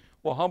name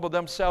will humble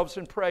themselves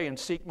and pray and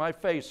seek my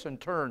face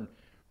and turn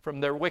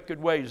from their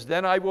wicked ways,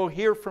 then I will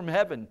hear from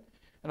heaven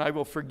and I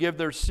will forgive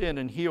their sin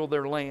and heal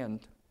their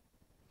land.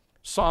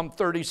 Psalm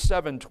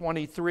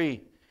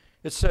 37:23,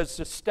 it says,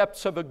 the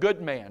steps of a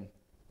good man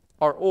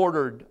are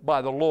ordered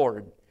by the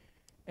Lord,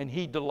 and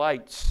He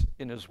delights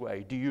in His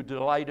way. Do you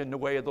delight in the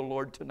way of the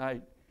Lord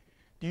tonight?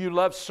 Do you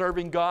love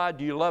serving God?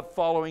 Do you love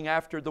following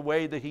after the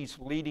way that He's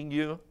leading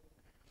you?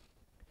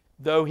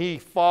 Though he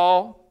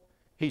fall,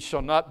 he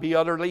shall not be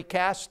utterly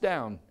cast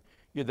down.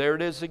 There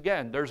it is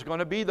again. There's going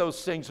to be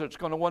those things that's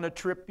going to want to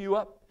trip you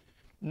up.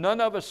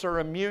 None of us are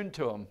immune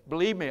to them.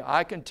 Believe me,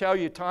 I can tell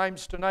you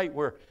times tonight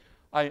where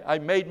I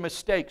made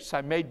mistakes.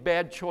 I made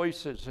bad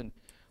choices and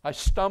I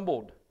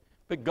stumbled.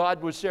 But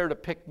God was there to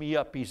pick me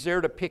up. He's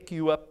there to pick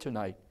you up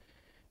tonight.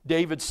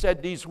 David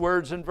said these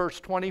words in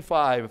verse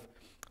 25,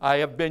 I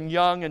have been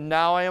young and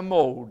now I am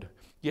old,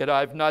 yet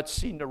I have not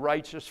seen the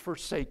righteous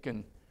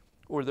forsaken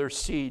or their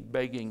seed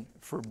begging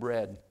for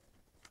bread.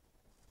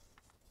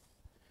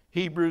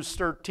 Hebrews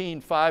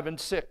 13:5 and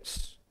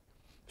 6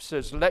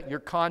 says, let your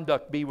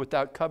conduct be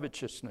without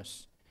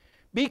covetousness.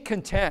 Be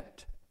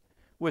content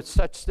with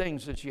such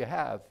things as you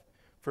have,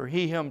 for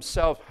He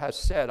Himself has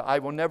said, I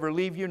will never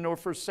leave you nor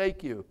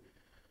forsake you.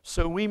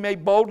 So we may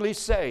boldly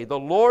say, the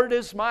Lord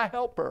is my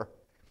helper.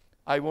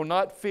 I will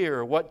not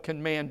fear. What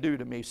can man do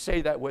to me?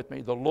 Say that with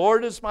me. The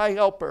Lord is my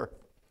helper.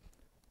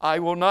 I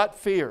will not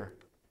fear.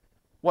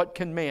 What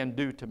can man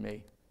do to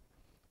me?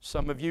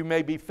 Some of you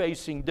may be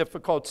facing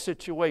difficult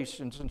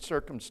situations and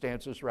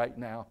circumstances right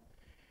now,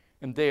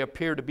 and they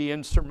appear to be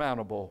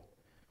insurmountable.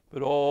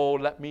 But oh,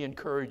 let me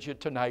encourage you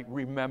tonight.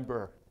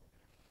 Remember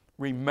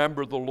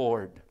the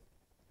Lord.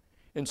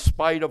 In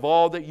spite of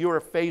all that you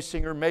are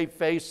facing or may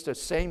face, the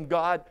same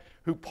God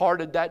who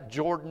parted that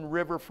Jordan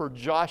River for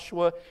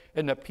Joshua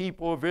and the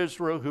people of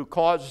Israel, who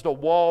caused the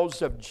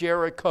walls of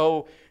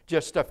Jericho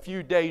just a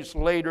few days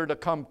later to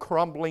come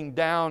crumbling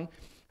down,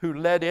 who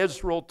led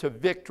Israel to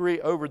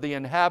victory over the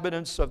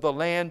inhabitants of the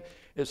land,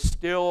 is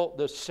still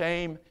the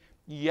same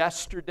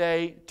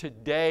yesterday,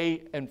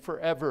 today, and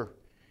forever.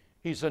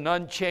 He's an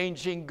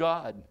unchanging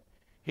God.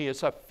 He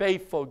is a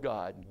faithful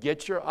God.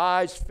 Get your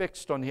eyes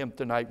fixed on Him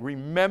tonight.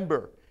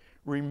 Remember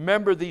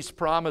these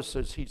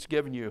promises He's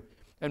given you.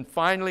 And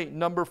finally,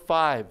 number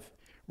 5,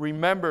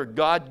 remember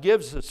God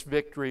gives us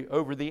victory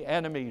over the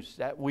enemies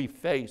that we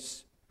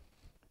face.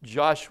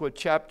 Joshua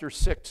chapter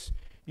 6,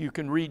 you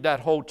can read that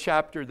whole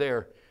chapter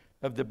there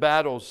of the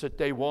battles that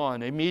they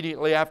won.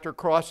 Immediately after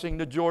crossing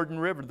the Jordan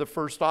River, the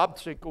first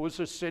obstacle was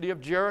the city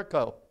of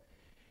Jericho.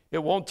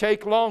 It won't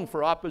take long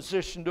for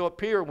opposition to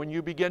appear when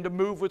you begin to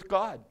move with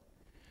God.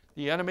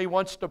 The enemy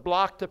wants to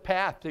block the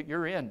path that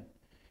you're in.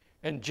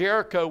 And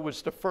Jericho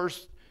was the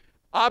first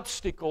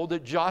obstacle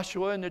that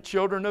Joshua and the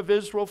children of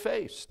Israel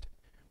faced.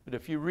 But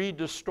if you read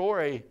the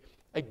story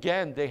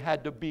Again, they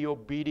had to be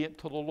obedient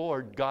to the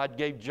Lord. God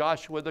gave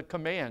Joshua the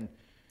command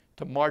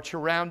to march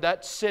around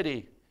that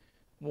city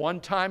one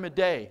time a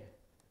day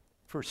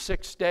for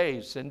 6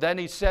 days. And then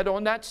he said,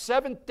 on that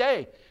seventh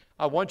day,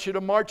 I want you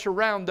to march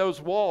around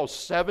those walls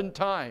 7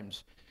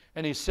 times.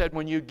 And he said,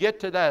 when you get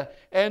to the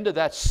end of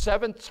that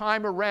 7th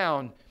time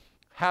around,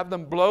 have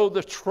them blow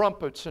the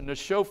trumpets and the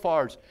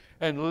shofars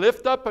and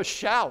lift up a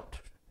shout.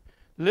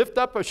 Lift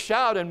up a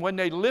shout. And when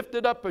they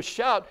lifted up a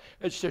shout,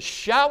 as the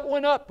shout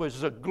went up,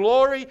 as the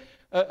glory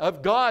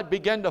of God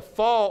began to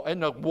fall,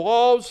 and the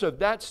walls of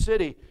that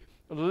city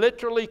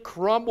literally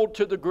crumbled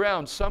to the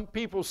ground. Some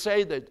people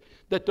say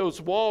that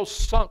those walls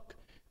sunk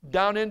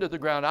down into the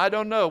ground. I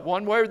don't know.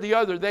 One way or the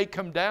other, they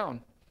come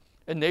down.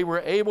 And they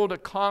were able to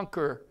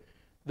conquer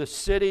the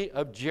city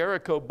of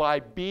Jericho by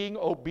being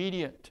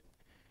obedient.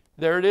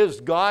 There it is.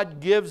 God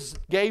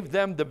gave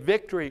them the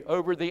victory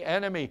over the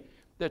enemy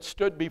that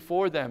stood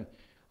before them.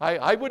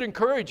 I would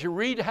encourage you,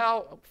 read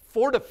how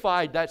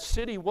fortified that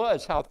city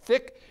was, how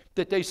thick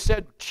that they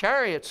said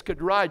chariots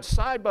could ride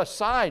side by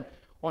side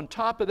on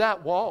top of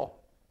that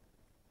wall.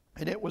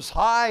 And it was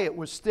high, it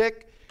was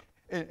thick,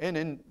 and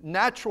in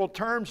natural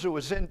terms it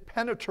was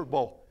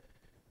impenetrable.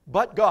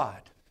 But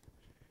God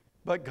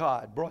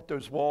brought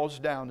those walls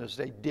down as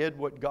they did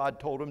what God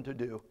told them to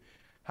do.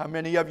 How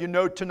many of you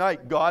know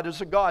tonight God is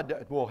a God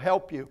that will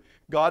help you?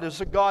 God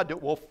is a God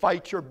that will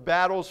fight your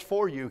battles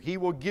for you. He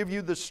will give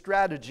you the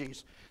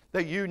strategies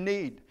that you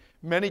need.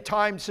 Many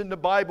times in the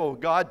Bible,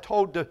 God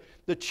told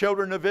the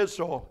children of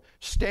Israel,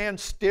 stand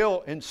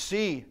still and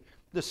see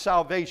the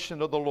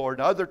salvation of the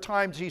Lord. Other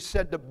times He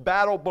said, the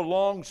battle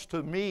belongs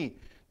to me.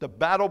 The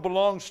battle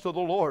belongs to the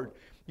Lord.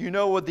 You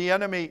know what the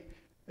enemy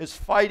is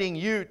fighting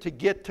you to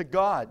get to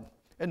God.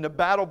 And the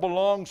battle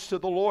belongs to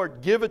the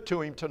Lord. Give it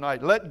to Him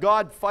tonight. Let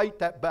God fight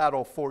that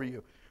battle for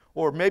you.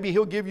 Or maybe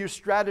He'll give you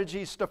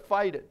strategies to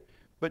fight it.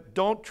 But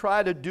don't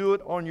try to do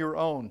it on your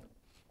own.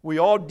 We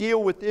all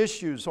deal with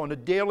issues on a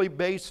daily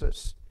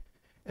basis.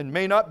 It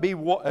may not be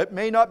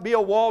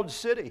a walled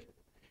city.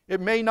 It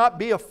may not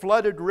be a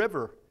flooded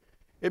river.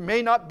 It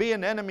may not be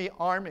an enemy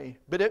army.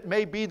 But it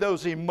may be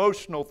those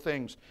emotional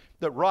things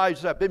that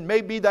rise up. It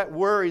may be that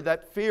worry,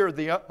 that fear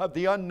of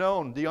the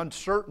unknown, the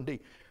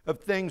uncertainty of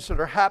things that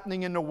are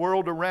happening in the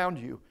world around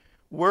you.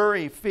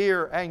 Worry,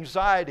 fear,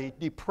 anxiety,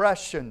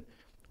 depression,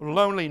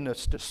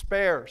 loneliness,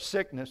 despair,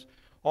 sickness.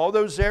 All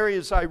those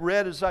areas I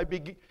read as I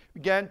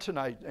began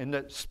tonight, in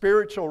the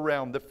spiritual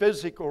realm, the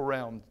physical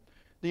realm,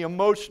 the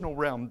emotional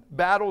realm.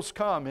 Battles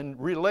come in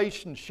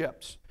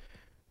relationships.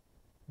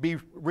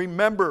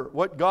 Remember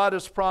what God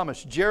has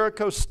promised.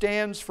 Jericho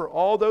stands for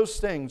all those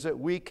things that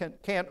we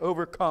can't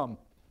overcome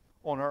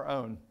on our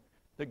own,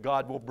 that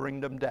God will bring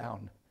them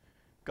down.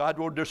 God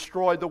will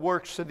destroy the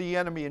works of the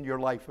enemy in your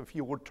life if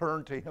you will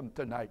turn to Him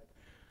tonight.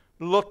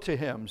 Look to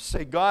Him.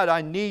 Say, God,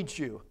 I need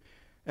you.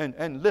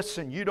 And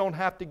listen, you don't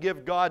have to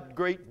give God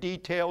great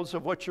details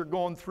of what you're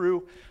going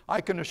through.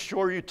 I can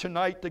assure you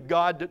tonight, the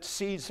God that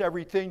sees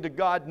everything, the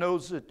God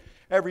knows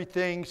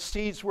everything,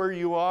 sees where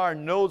you are,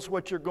 knows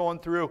what you're going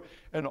through.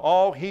 And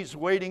all He's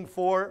waiting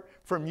for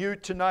from you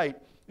tonight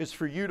is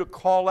for you to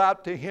call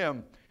out to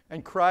Him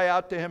and cry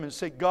out to Him and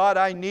say, God,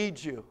 I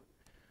need you.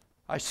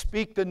 I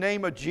speak the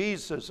name of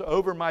Jesus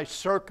over my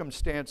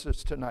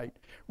circumstances tonight.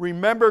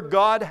 Remember,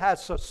 God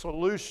has a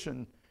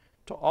solution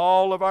to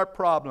all of our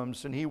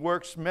problems, and He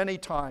works many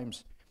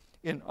times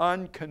in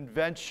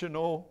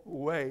unconventional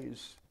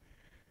ways.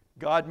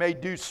 God may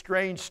do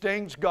strange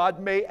things. God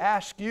may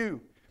ask you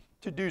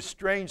to do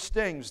strange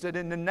things that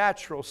in the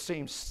natural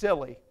seem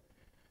silly.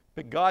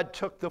 But God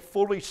took the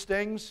foolish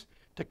things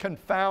to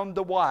confound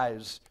the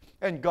wise,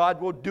 and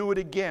God will do it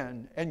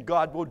again, and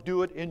God will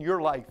do it in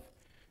your life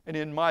and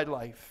in my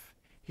life.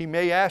 He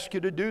may ask you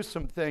to do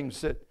some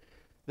things that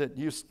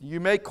you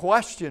may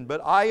question, but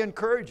I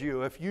encourage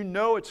you, if you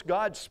know it's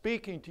God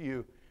speaking to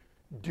you,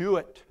 do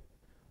it.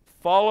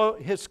 Follow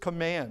His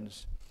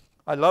commands.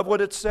 I love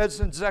what it says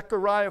in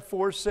Zechariah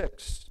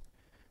 4:6.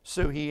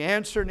 So He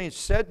answered and He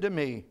said to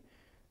me,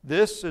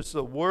 this is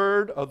the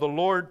word of the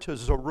Lord to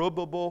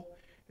Zerubbabel.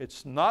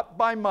 It's not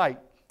by might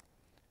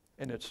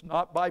and it's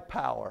not by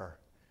power,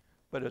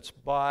 but it's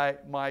by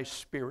my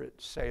Spirit,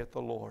 saith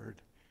the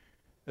Lord.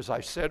 As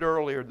I said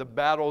earlier,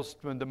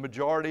 the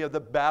majority of the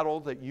battle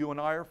that you and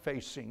I are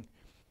facing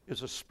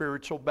is a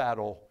spiritual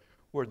battle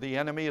where the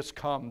enemy has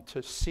come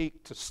to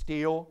seek, to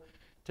steal,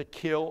 to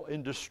kill,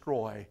 and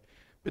destroy.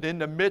 But in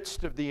the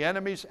midst of the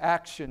enemy's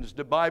actions,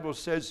 the Bible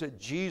says that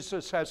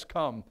Jesus has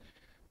come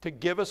to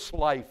give us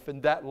life,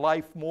 and that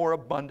life more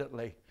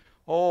abundantly.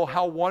 Oh,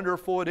 how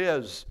wonderful it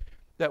is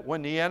that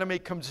when the enemy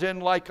comes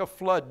in like a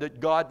flood, that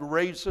God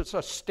raises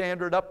a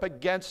standard up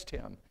against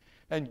him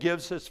and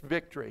gives us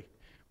victory.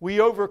 We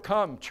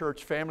overcome,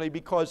 church family,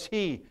 because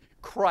He,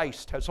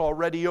 Christ, has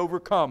already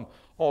overcome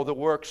all the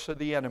works of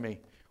the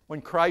enemy.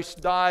 When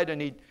Christ died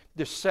and He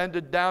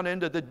descended down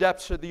into the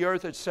depths of the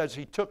earth, it says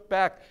He took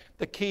back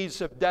the keys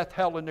of death,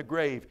 hell, and the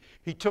grave.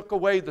 He took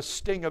away the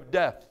sting of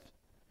death.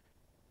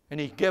 And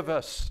He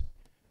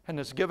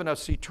has given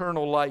us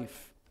eternal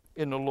life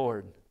in the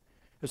Lord.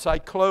 As I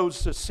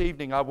close this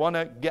evening, I want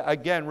to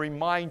again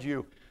remind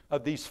you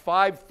of these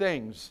 5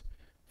 things.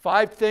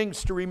 5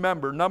 things to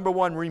remember. Number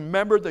 1,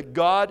 remember that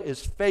God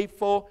is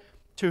faithful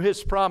to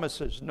His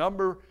promises.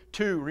 Number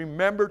 2,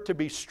 remember to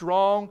be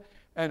strong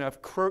and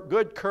of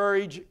good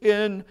courage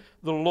in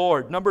the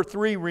Lord. Number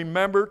 3,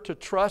 remember to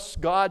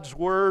trust God's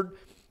Word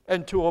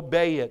and to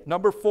obey it.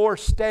 Number 4,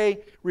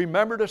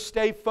 remember to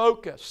stay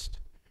focused.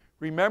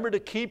 Remember to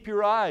keep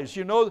your eyes.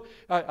 You know,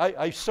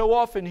 I so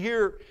often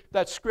hear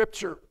that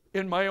scripture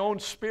in my own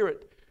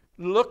spirit.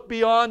 Look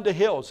beyond the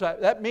hills.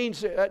 That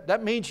means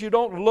you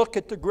don't look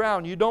at the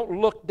ground. You don't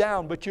look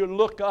down, but you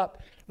look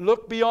up.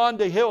 Look beyond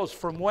the hills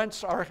from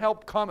whence our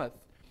help cometh.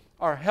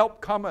 Our help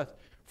cometh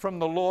from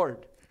the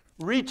Lord.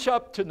 Reach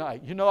up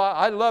tonight. You know,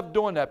 I love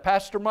doing that.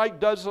 Pastor Mike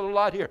does it a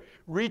lot here.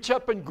 Reach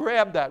up and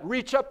grab that.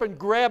 Reach up and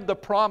grab the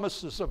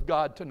promises of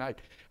God tonight.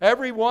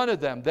 Every one of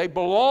them. They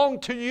belong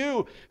to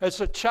you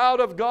as a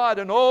child of God.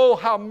 And oh,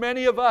 how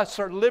many of us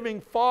are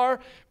living far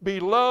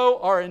below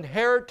our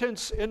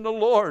inheritance in the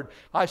Lord.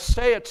 I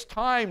say it's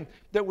time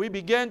that we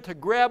begin to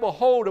grab a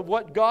hold of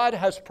what God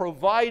has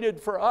provided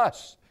for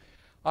us.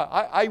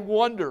 I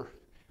wonder,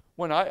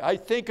 when I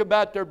think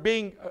about there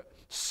being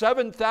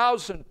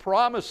 7,000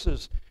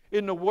 promises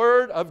in the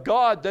Word of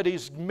God that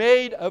He's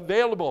made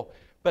available.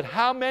 But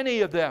how many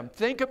of them,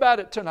 think about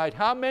it tonight,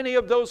 how many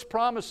of those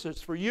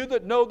promises, for you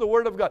that know the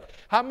Word of God,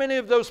 how many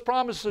of those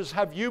promises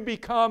have you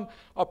become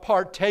a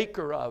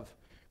partaker of?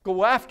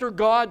 Go after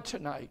God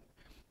tonight.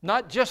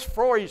 Not just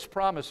for His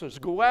promises.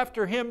 Go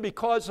after Him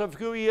because of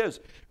who He is.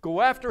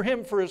 Go after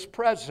Him for His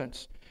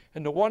presence.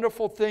 And the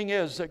wonderful thing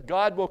is that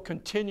God will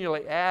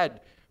continually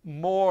add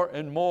more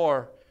and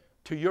more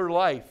to your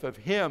life of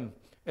Him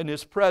and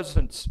His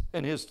presence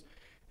and His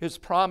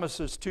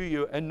promises to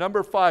you. And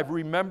number 5,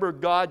 remember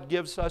God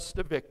gives us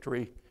the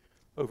victory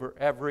over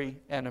every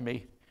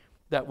enemy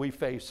that we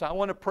face. I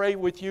want to pray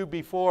with you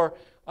before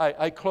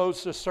I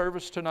close the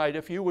service tonight.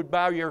 If you would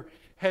bow your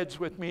heads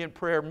with me in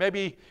prayer.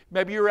 Maybe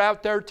you're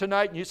out there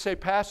tonight and you say,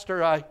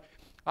 Pastor,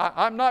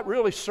 I'm not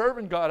really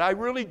serving God. I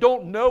really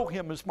don't know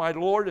Him as my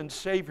Lord and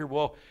Savior.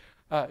 Well,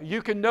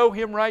 you can know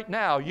Him right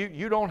now.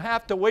 You don't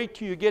have to wait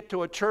till you get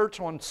to a church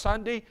on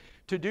Sunday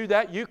to do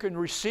that. You can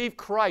receive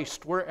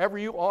Christ wherever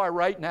you are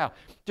right now.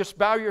 Just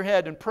bow your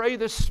head and pray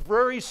this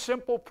very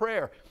simple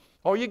prayer.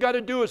 All you got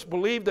to do is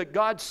believe that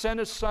God sent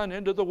His Son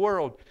into the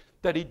world,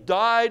 that He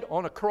died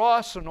on a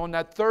cross, and on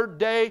that 3rd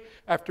day,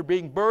 after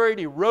being buried,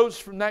 He rose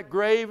from that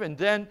grave and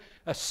then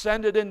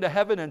ascended into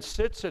heaven and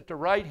sits at the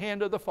right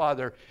hand of the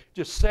Father.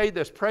 Just say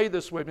this, pray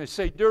this with me.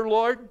 Say, Dear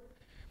Lord,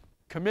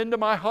 come into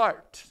my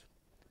heart.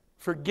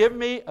 Forgive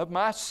me of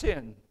my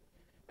sin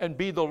and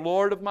be the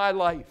Lord of my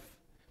life.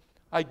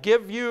 I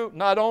give you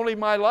not only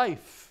my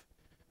life,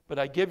 but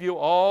I give you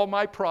all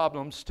my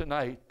problems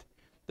tonight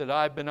that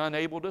I've been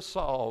unable to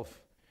solve.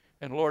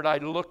 And Lord, I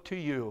look to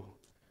you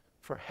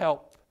for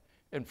help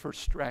and for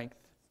strength.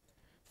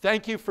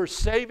 Thank you for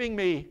saving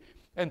me,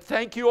 and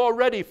thank you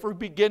already for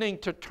beginning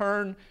to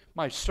turn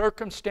my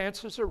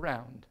circumstances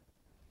around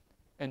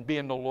and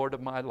being the Lord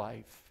of my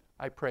life.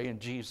 I pray in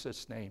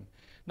Jesus' name.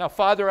 Now,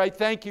 Father, I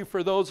thank you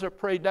for those that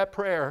prayed that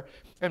prayer.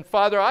 And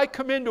Father, I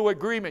come into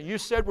agreement. You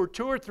said we're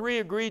 2 or 3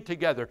 agreed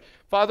together.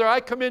 Father, I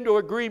come into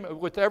agreement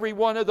with every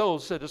one of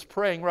those that is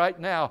praying right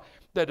now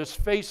that is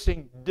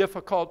facing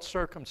difficult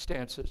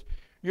circumstances.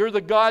 You're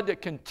the God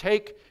that can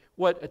take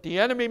what the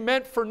enemy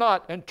meant for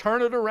naught and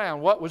turn it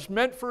around, what was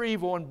meant for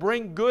evil, and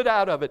bring good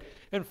out of it.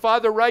 And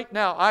Father, right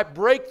now, I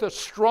break the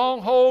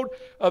stronghold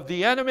of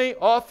the enemy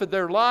off of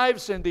their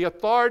lives in the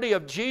authority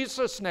of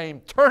Jesus'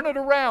 name. Turn it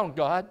around,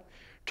 God.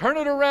 Turn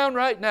it around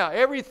right now.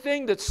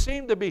 Everything that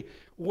seemed to be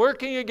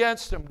working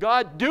against them,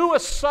 God, do a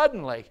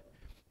suddenly.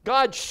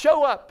 God,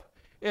 show up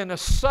in a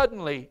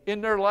suddenly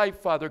in their life,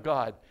 Father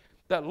God.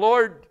 That,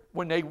 Lord,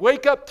 when they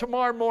wake up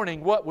tomorrow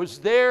morning, what was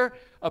there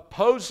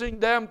opposing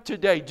them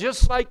today,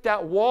 just like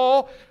that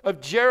wall of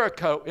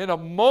Jericho, in a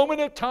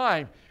moment of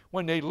time,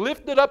 when they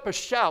lifted up a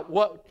shout,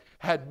 what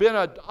had been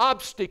an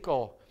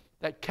obstacle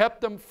that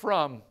kept them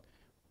from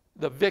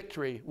the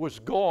victory was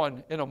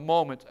gone in a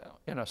moment,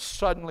 in a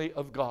suddenly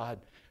of God.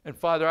 And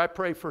Father, I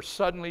pray for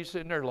suddenlies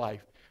in their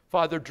life.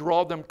 Father,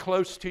 draw them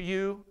close to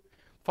you.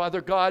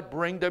 Father God,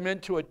 bring them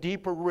into a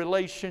deeper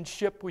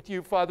relationship with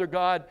you, Father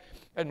God.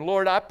 And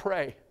Lord, I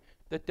pray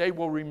that they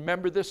will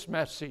remember this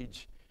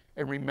message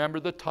and remember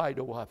the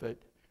title of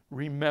it.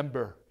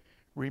 Remember.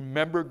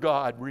 Remember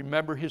God.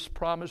 Remember His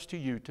promise to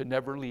you to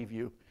never leave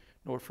you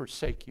nor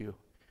forsake you.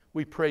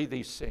 We pray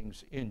these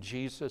things in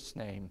Jesus'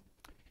 name.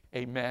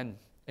 Amen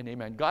and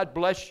amen. God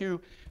bless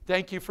you.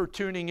 Thank you for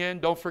tuning in.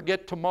 Don't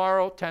forget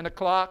tomorrow, 10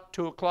 o'clock,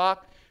 2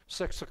 o'clock,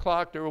 6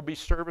 o'clock, there will be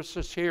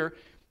services here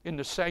in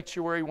the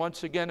sanctuary.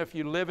 Once again, if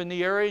you live in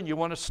the area and you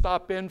want to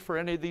stop in for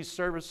any of these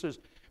services,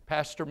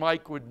 Pastor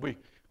Mike would be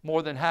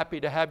more than happy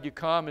to have you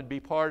come and be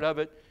part of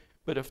it.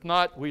 But if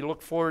not, we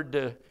look forward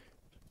to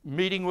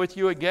meeting with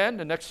you again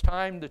the next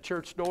time the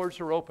church doors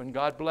are open.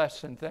 God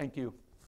bless and thank you.